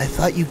 Really? I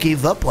thought you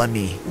gave up on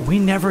me. We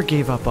never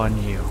gave up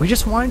on you. We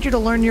just wanted you to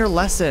learn your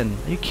lesson.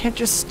 You can't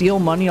just steal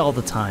money all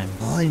the time.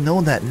 Well, I know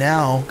that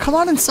now. Come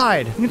on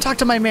inside. You can talk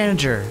to my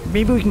manager.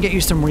 Maybe we can get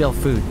you some real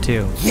food,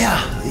 too.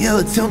 Yeah,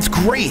 that sounds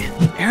great.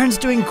 Aaron's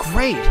doing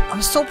great.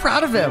 I'm so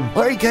proud of him.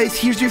 All right, guys,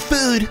 here's your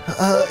food.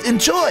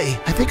 Enjoy.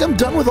 I think I'm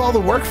done with all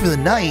the work for the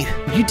night.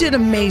 You did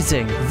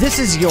amazing. This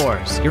is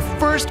yours. Your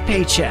first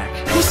paycheck.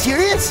 Are you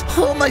serious?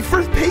 Oh, my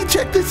first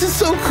paycheck. This is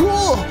so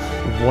cool.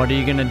 What are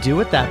you gonna do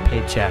with that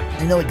paycheck?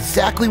 I know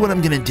exactly what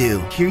I'm gonna do.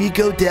 Here you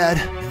go, Dad.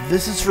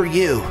 This is for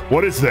you.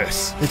 What is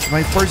this? It's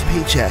my first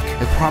paycheck.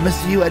 I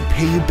promised you I'd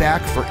pay you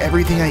back for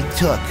everything I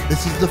took.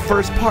 This is the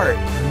first part.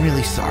 I'm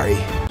really sorry.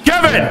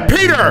 Kevin!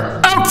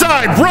 Peter!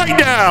 Outside right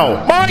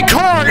now! My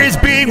car is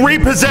being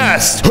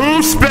repossessed!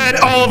 Who spent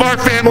all of our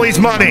family's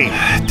money?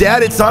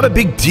 Dad, it's not a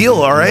big deal,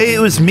 all right? It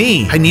was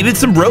me. I needed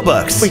some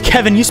Robux. Wait,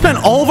 Kevin, you spent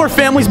all of our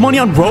family's money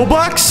on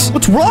Robux?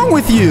 What's wrong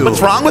with you?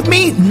 What's wrong with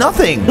me?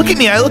 Nothing. Look at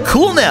me. I look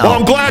cool now. Well,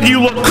 I'm glad you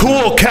look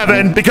cool,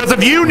 Kevin. Because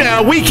of you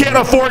now, we can't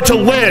afford to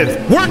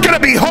live. We're gonna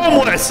be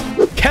homeless.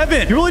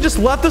 Kevin, you really just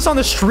left us on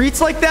the streets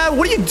like that?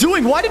 What are you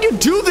doing? Why did you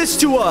do this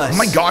to us? Oh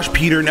my gosh,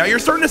 Peter. Now you're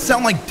starting to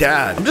sound like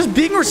Dad. I'm just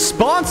being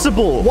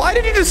responsible. Why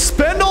did you just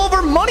spend all of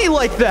our money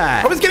like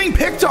that? I was getting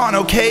picked on,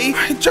 okay?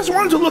 I just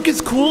wanted to look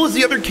as cool as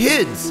the other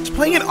kids. I was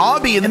playing an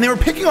obby, and they were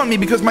picking on me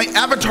because my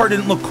avatar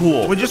didn't look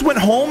cool. We just went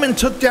home and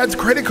took Dad's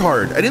credit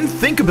card. I didn't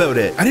think about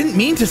it. I didn't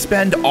mean to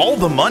spend all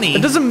the money.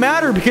 It doesn't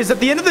matter because at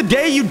the end of the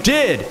day, you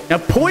did. Now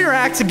pull your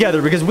act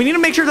together because we need to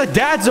make sure that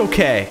Dad's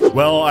okay.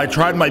 Well, I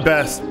tried my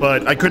best,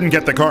 but I couldn't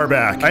get the car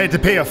back. I had to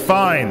pay a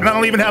fine, and I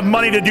don't even have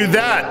money to do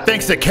that,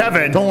 thanks to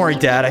Kevin. Don't worry,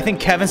 Dad. I think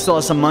Kevin still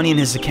has some money in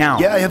his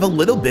account. Yeah, I have a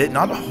little bit,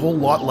 not a whole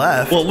lot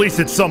left. Well, at least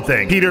it's something.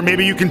 thing. Peter,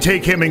 maybe you can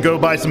take him and go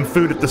buy some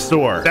food at the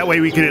store. That way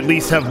we can at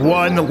least have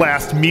one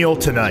last meal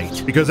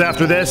tonight. Because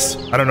after this,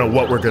 I don't know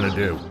what we're gonna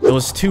do. It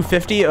was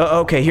 $2.50.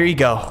 Okay, here you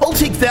go. I'll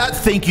take that,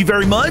 thank you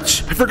very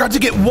much. I forgot to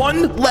get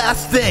one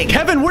last thing.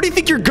 Kevin, where do you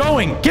think you're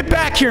going? Get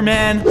back here,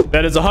 man.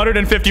 That is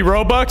 150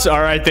 Robux.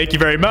 All right, thank you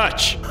very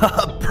much.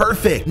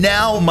 Perfect.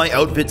 Now my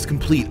outfit's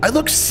complete. I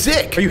look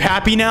sick. Are you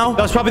happy now?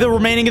 That was probably the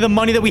remaining of the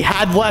money that we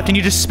had left, and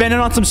you just spent it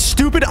on some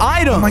stupid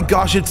item. Oh my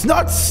gosh, it's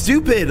not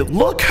stupid.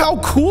 Look how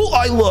cool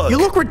I look. You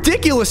look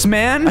ridiculous,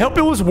 man. I hope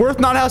it was worth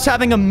not us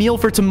having a meal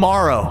for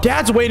tomorrow.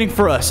 Dad's waiting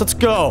for us. Let's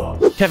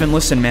go. Kevin,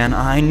 listen, man.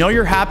 I know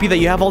you're happy that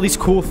you have all these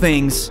cool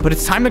things, but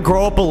it's time to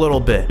grow up a little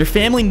bit. Your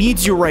family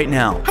needs you right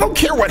now. I don't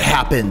care what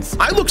happens.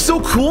 I look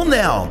so cool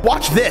now.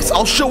 Watch this.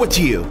 I'll show it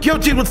to you. Yo,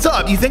 dude, what's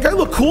up? You think I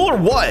look cool or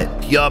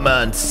what? Yeah,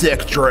 man.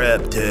 Sick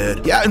drip,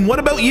 dude. Yeah, and what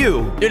about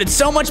you? Dude, it's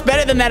so much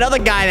better than that other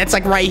guy that's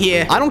like right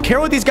here. I don't care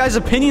what these guys'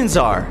 opinions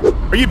are.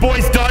 Are you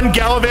boys done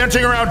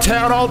gallivanting around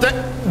town all day?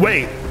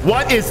 Wait,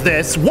 what is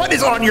this? What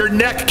is on your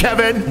neck,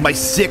 Kevin? My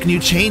sick new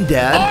chain,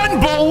 Dad.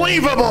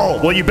 Unbelievable!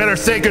 Well, you better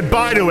say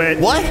goodbye to it.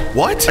 What?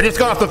 What? I just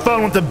got off the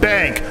phone with the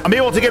bank. I'm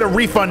able to get a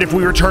refund if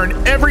we return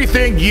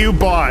everything you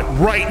bought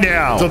right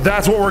now. So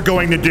that's what we're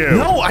going to do.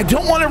 No, I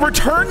don't want to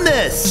return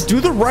this. Just do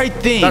the right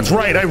thing. That's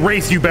right. I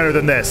race you better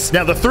than this.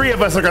 Now, the three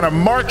of us are going to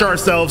march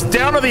ourselves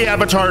down to the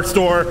Avatar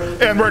store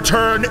and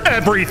return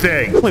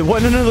everything. Wait,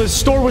 what? No, the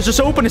store was just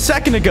open a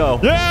second ago.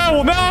 Yeah,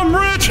 well, now I'm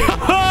rich.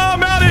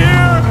 I'm out of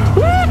here.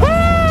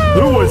 Woo-hoo!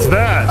 Who was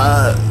that?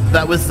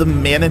 That was the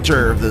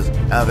manager of the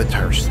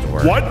Avatar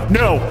store. What?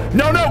 No,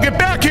 get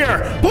back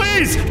here!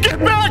 Please, get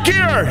back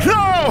here!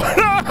 No!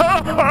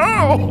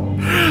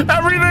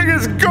 Everything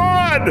is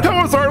gone!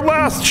 That was our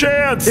last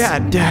chance!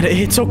 Dad,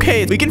 it's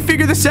okay. We can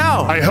figure this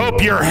out. I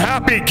hope you're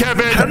happy,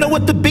 Kevin! I don't know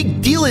what the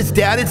big deal is,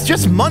 Dad. It's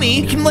just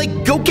money. You can,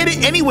 like, go get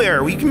it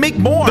anywhere. We can make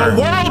more. The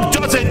world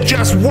doesn't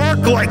just work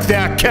like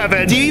that,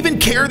 Kevin! Do you even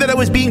care that I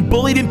was being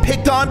bullied and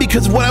picked on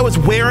because of what I was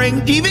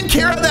wearing? Do you even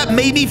care how that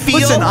made me feel?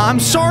 Listen, I'm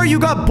sorry you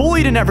got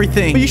bullied and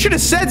everything, but you should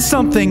have said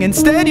something.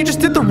 Instead, you just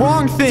did the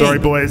wrong thing. Sorry,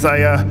 boys.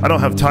 I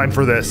don't have time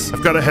for this.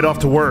 I've got to head off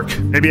to work.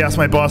 Maybe ask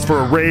my boss for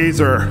a raise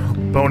or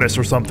bonus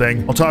or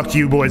something. I'll talk to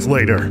you boys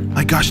later.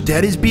 My gosh,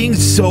 Dad is being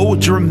so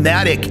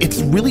dramatic. It's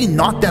really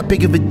not that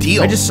big of a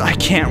deal. I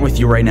can't with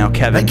you right now,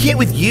 Kevin. I can't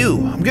with you.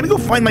 I'm gonna go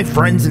find my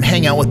friends and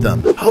hang out with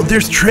them. Oh,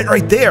 there's Trent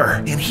right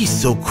there. Man, he's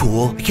so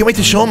cool. I can't wait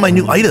to show him my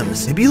new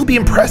items. Maybe he'll be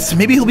impressed.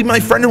 Maybe he'll be my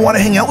friend and want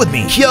to hang out with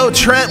me. Yo,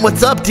 Trent,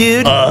 what's up,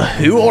 dude?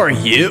 Who are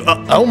you?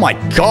 Oh my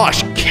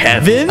gosh,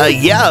 Kevin?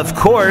 Yeah, of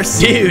course.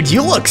 Dude,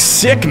 you look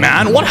sick,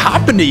 man. What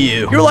happened to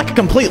you? You're like a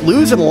complete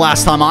loser the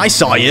last time I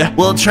saw you.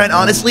 Well, Trent,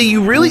 honestly,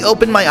 you really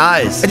opened my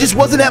eyes. I just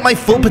wasn't at my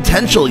full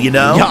potential, you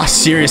know? Yeah,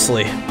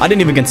 seriously. I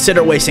didn't even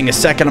consider wasting a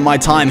second of my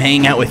time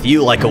hanging out with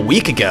you like a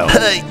week ago.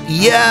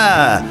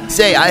 Yeah.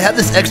 Say, I have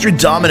this extra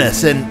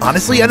Dominus, and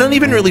honestly, I don't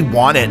even really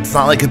want it. It's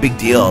not like a big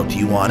deal. Do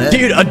you want it?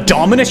 Dude, a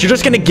Dominus? You're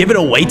just gonna give it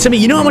away to me?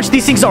 You know how much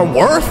these things are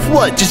worth?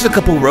 What? Just a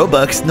couple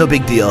Robux. No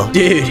big deal.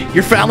 Dude,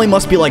 your family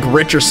must be like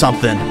rich or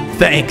something.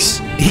 Thanks.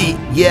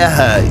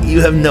 Yeah, you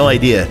have no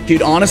idea.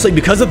 Dude, honestly,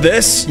 because of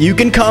this, you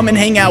can come and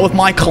hang out with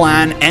my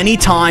clan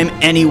anytime,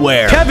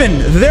 anywhere. Kevin,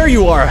 there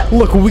you are.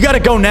 Look, we gotta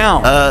go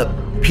now.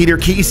 Peter,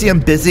 can't you see I'm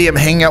busy? I'm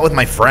hanging out with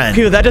my friend.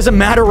 Peter, that doesn't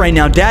matter right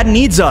now. Dad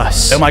needs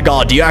us. Oh my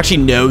god, do you actually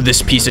know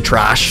this piece of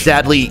trash?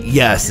 Sadly,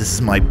 yes, this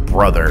is my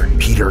brother.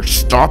 Peter,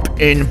 stop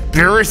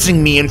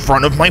embarrassing me in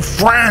front of my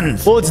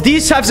friends. Well, it's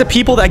these types of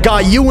people that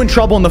got you in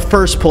trouble in the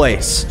first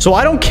place. So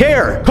I don't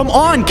care. Come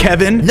on,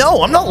 Kevin.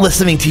 No, I'm not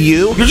listening to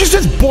you. You're just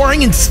as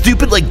boring and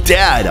stupid like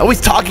Dad. Always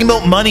talking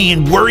about money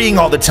and worrying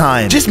all the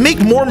time. Just make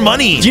more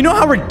money. Do you know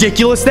how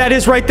ridiculous that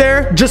is right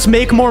there? Just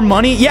make more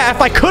money? Yeah,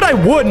 if I could, I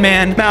would,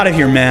 man. I'm out of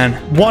here,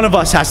 man. One of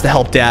us has to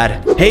help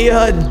Dad. Hey,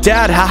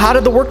 Dad, how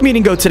did the work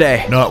meeting go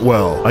today? Not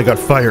well. I got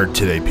fired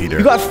today, Peter.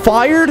 You got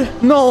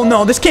fired?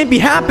 No, this can't be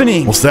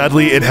happening. Well,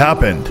 sadly, it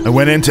happened. I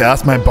went in to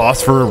ask my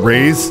boss for a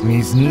raise, and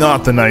he's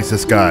not the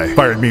nicest guy.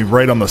 Fired me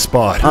right on the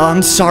spot.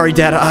 I'm sorry,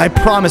 Dad. I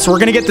promise we're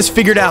gonna get this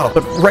figured out.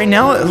 But right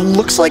now, it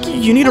looks like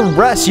you need a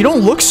rest. You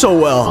don't look so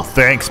well.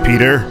 Thanks,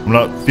 Peter. I'm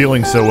not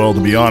feeling so well, to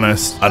be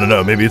honest. I don't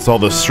know. Maybe it's all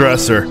the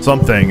stress or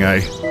something.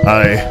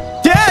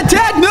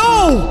 Dad,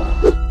 no!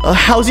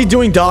 How's he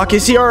doing, Doc?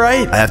 Is he all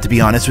right? I have to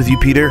be honest with you,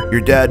 Peter.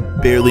 Your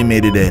dad barely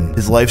made it in.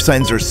 His life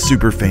signs are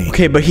super faint.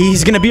 Okay, but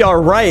he's gonna be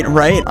all right?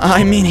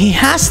 I mean, he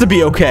has to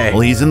be okay.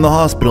 Well, he's in the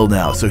hospital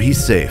now, so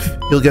he's safe.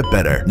 He'll get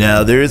better.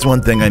 Now, there is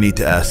one thing I need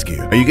to ask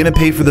you. Are you gonna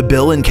pay for the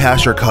bill in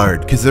cash or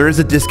card? Because there is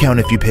a discount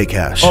if you pay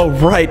cash. Oh,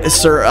 right,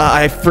 sir.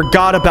 I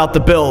forgot about the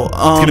bill. It's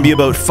gonna be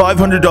about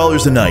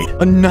 $500 a night.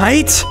 A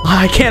night?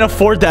 I can't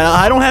afford that.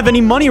 I don't have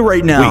any money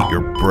right now. Wait,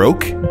 you're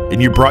broke?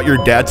 And you brought your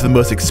dad to the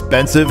most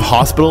expensive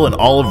hospital in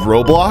all of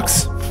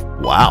Roblox?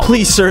 Wow.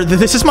 Please, sir,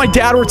 this is my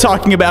dad we're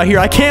talking about here.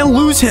 I can't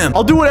lose him.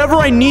 I'll do whatever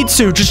I need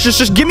to.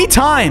 Just give me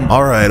time.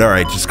 All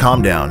right. Just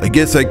calm down. I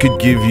guess I could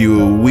give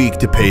you a week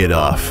to pay it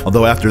off.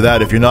 Although after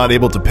that, if you're not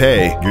able to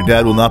pay, your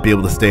dad will not be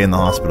able to stay in the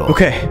hospital.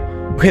 Okay,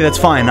 that's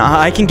fine.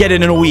 I can get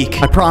it in a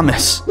week. I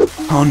promise.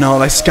 Oh no,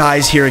 this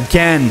guy's here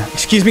again.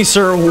 Excuse me,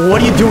 sir,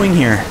 what are you doing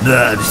here?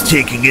 Nah, just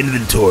taking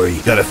inventory.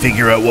 Gotta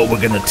figure out what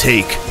we're gonna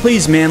take.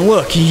 Please, man,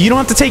 look, you don't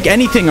have to take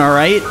anything, all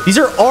right? These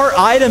are our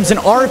items and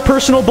our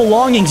personal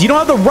belongings. You don't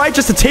have the right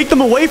just to take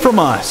them away from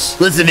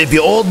us. Listen, if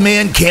your old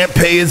man can't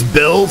pay his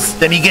bills,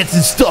 then he gets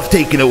his stuff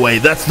taken away.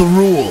 That's the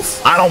rules.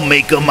 I don't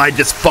make them, I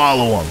just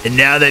follow him. And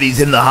now that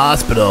he's in the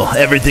hospital,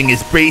 everything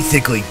is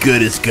basically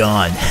good as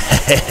gone.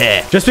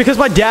 Just because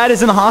my dad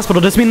is in the hospital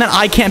doesn't mean that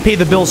I can't pay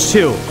the bills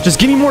too. Just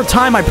give me more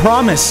time, I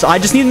promise. I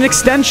just need an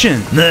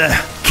extension. Nah,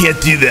 can't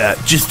do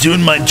that. Just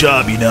doing my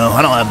job, you know.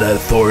 I don't have that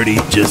authority.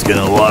 Just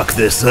gonna lock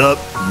this up.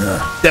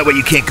 Nah. That way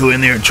you can't go in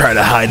there and try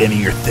to hide any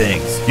of your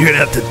things. You're gonna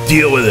have to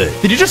deal with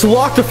it. Did you just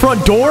lock the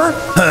front door?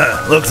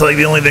 Huh, looks like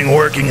the only thing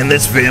working in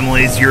this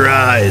family is your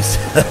eyes.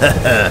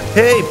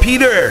 Hey,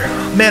 Peter.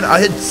 Man, I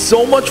had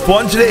so much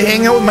fun today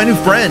hanging out with my new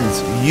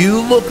friends.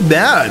 You look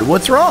mad.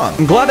 What's wrong?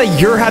 I'm glad that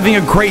you're having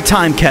a great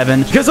time,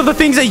 Kevin. Because of the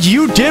things that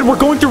you did, we're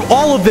going through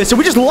all of this, and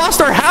we just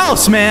lost our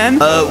house, man.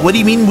 What do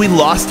you mean we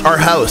lost our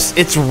house?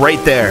 It's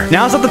right there.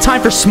 Now's not the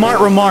time for smart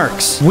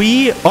remarks.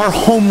 We are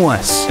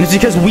homeless, and it's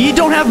because we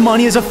don't have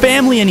money as a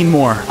family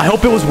anymore. I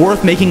hope it was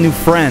worth making new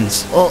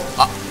friends. Well,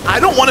 I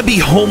don't want to be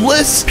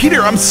homeless.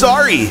 Peter, I'm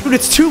sorry. Dude,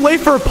 it's too late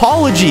for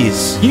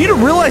apologies. You need to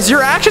realize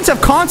your actions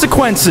have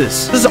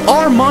consequences. This is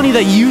our money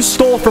that you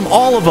stole from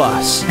all of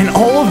us. And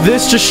all of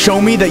this just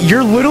show me that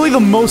you're literally the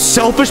most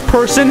selfish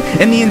person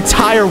in the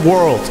entire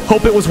world.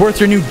 Hope it was worth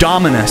your new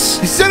Dominus.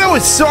 You said I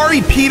was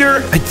sorry,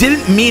 Peter. I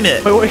didn't mean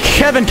it. Wait,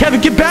 Kevin,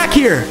 get back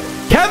here.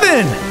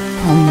 Kevin!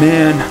 Oh,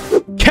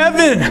 man.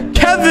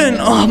 Kevin!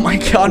 Oh my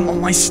god,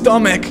 my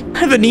stomach. I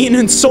haven't eaten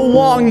in so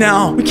long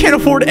now. We can't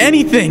afford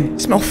anything. I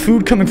smell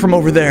food coming from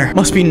over there.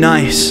 Must be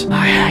nice.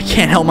 I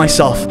can't help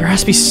myself. There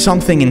has to be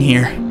something in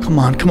here. Come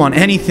on,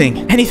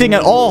 anything. Anything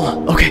at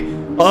all. Okay,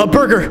 a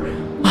burger.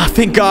 Oh,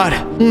 thank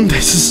god.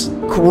 This is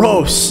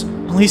gross.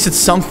 At least it's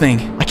something.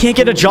 I can't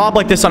get a job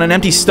like this on an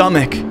empty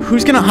stomach.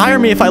 Who's gonna hire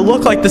me if I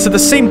look like this at the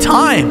same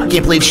time? I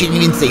can't believe she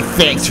didn't even say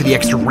thanks for the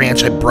extra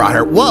ranch I brought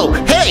her. Whoa,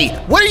 hey,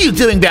 what are you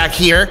doing back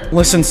here?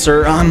 Listen,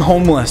 sir, I'm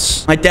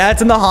homeless. My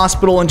dad's in the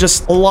hospital and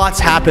just a lot's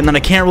happened that I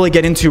can't really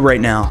get into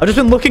right now. I've just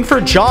been looking for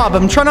a job.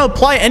 I'm trying to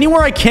apply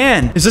anywhere I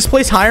can. Is this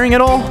place hiring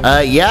at all?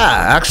 Yeah,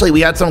 actually,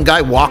 we had some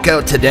guy walk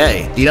out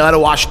today. Do you know how to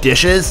wash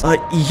dishes?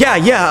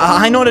 Yeah,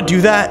 I know how to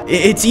do that.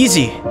 It's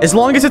easy, as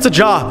long as it's a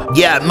job.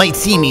 Yeah, it might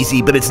seem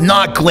easy, but it's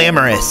not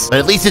glamorous. But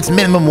at least it's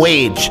minimum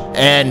wage,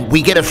 and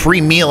we get a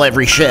free meal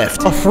every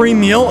shift. A free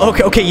meal?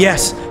 Okay,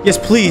 yes,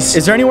 please.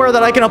 Is there anywhere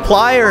that I can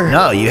apply, or?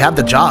 No, you have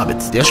the job.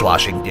 It's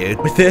dishwashing, dude.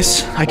 With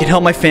this, I can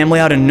help my family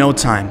out in no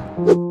time.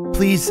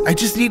 Please, I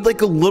just need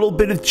like a little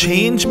bit of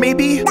change,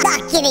 maybe? I'm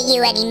not giving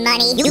you any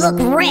money. You look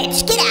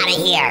rich. Get out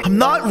of here. I'm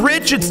not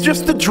rich. It's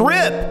just the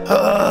drip.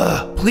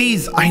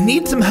 Please, I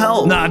need some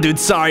help. Nah, dude,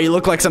 sorry. You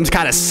look like some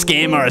kind of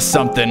scammer or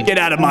something. Get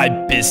out of my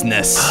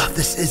business.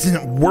 This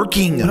isn't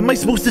working. What am I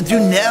supposed to do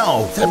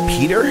now? Is that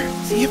Peter?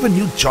 Does he have a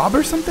new job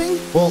or something?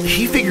 Well,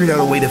 he figured out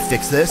a way to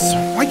fix this.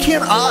 Why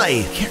can't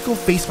I? I can't go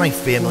face my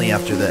family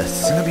after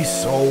this. They're gonna be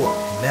so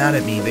mad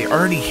at me. They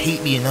already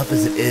hate me enough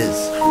as it is.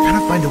 I'm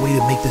gonna find a way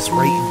to make this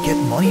right and get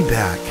money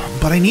back.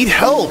 But I need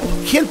help.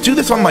 Can't do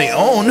this on my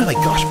own. Oh my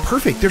gosh,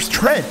 perfect. There's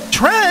Trent.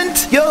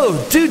 Trent! Yo,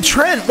 dude,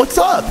 Trent, what's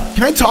up?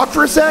 Can I talk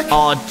for a sec?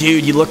 Oh,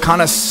 dude, you look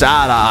kind of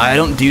sad. I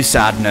don't do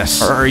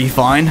sadness. Are you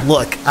fine?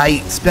 Look, I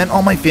spent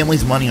all my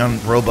family's money on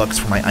Robux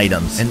for my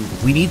items, and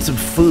we need some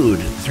food.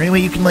 Is there any way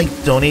you can, like,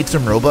 donate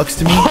some Robux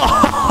to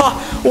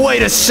me?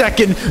 Wait a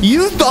second.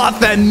 You thought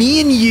that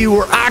me and you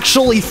were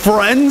actually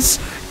friends?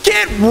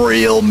 Get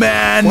real,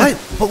 man. What?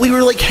 But we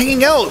were, like,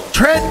 hanging out.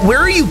 Trent, where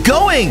are you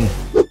going?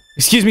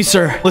 Excuse me,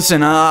 sir.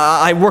 Listen,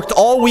 I worked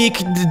all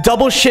week,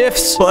 double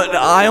shifts, but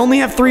I only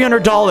have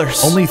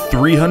 $300. Only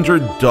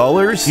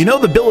 $300? You know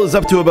the bill is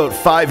up to about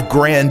 $5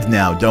 grand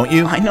now, don't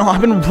you? I know, I've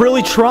been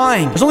really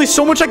trying. There's only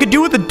so much I could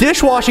do with the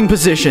dishwashing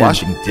position.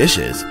 Washing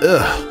dishes?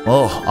 Ugh.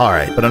 Well, all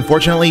right. But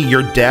unfortunately,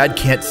 your dad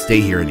can't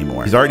stay here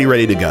anymore. He's already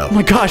ready to go. Oh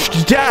my gosh,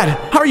 Dad,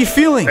 how are you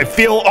feeling? I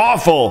feel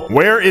awful.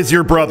 Where is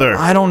your brother?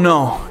 I don't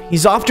know.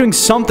 He's off doing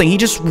something. He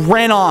just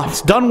ran off.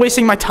 It's done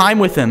wasting my time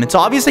with him. It's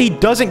obvious that he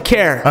doesn't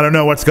care. I don't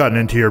know what's gotten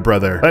into your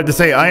brother. I have to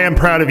say, I am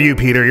proud of you,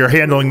 Peter. You're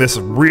handling this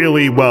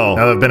really well.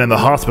 Now that I've been in the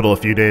hospital a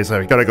few days,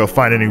 I've got to go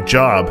find a new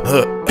job.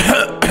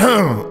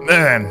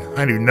 Man,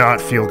 I do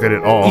not feel good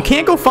at all. You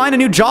can't go find a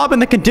new job in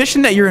the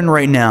condition that you're in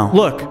right now.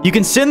 Look, you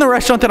can sit in the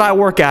restaurant that I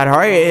work at, all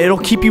right? It'll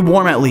keep you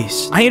warm at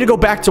least. I need to go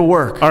back to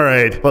work. All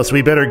right. Plus,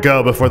 we better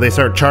go before they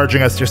start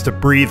charging us just to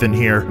breathe in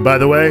here. By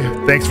the way,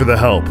 thanks for the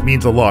help.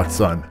 Means a lot,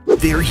 son.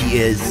 There he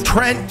is.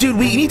 Trent, dude,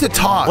 we need to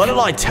talk. What did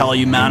I tell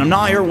you, man? I'm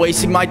not here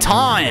wasting my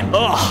time.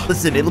 Ugh.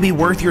 Listen, it'll be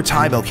worth your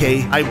time,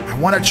 okay? I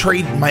want to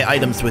trade my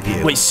items with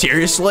you. Wait,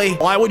 seriously?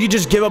 Why would you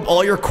just give up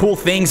all your cool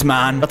things,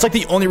 man? That's like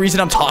the only reason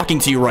I'm talking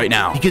to you right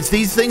now. Because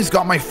these things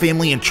got my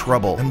family in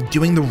trouble. I'm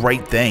doing the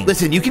right thing.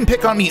 Listen, you can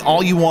pick on me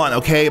all you want,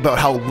 okay? About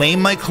how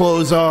lame my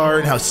clothes are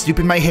and how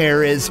stupid my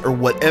hair is or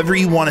whatever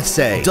you want to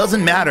say. It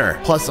doesn't matter.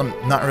 Plus, I'm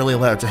not really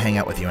allowed to hang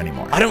out with you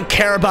anymore. I don't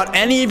care about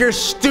any of your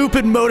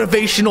stupid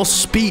motivational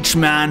speech,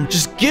 rich, man.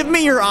 Just give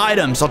me your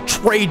items. I'll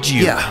trade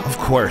you. Yeah, of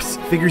course.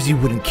 Figures you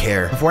wouldn't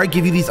care. Before I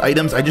give you these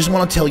items, I just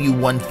want to tell you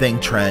one thing,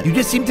 Trent. You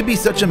just seem to be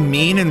such a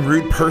mean and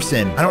rude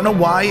person. I don't know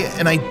why,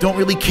 and I don't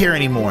really care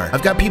anymore.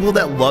 I've got people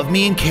that love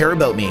me and care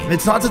about me, and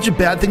it's not such a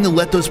bad thing to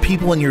let those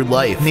people in your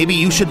life. Maybe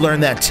you should learn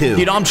that too.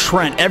 Dude, I'm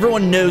Trent.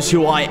 Everyone knows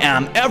who I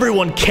am.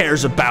 Everyone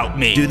cares about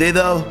me. Do they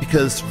though?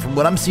 Because from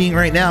what I'm seeing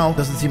right now, it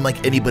doesn't seem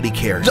like anybody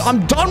cares.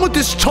 I'm done with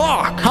this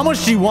talk. How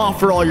much do you want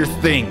for all your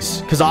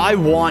things? Because I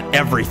want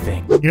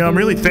everything. You know, I'm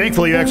really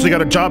thankful you actually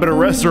got a job at a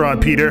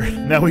restaurant, Peter.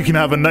 Now we can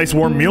have a nice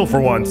warm meal for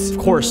once. Of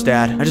course,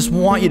 Dad. I just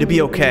want you to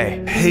be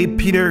okay. Hey,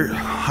 Peter.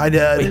 Hi,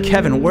 Dad. Wait,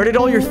 Kevin, where did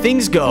all your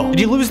things go? Did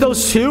you lose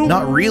those too?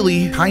 Not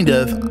really. Kind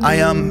of.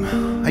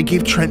 I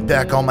gave Trent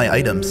back all my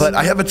items, but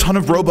I have a ton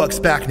of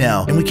Robux back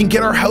now, and we can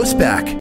get our house back.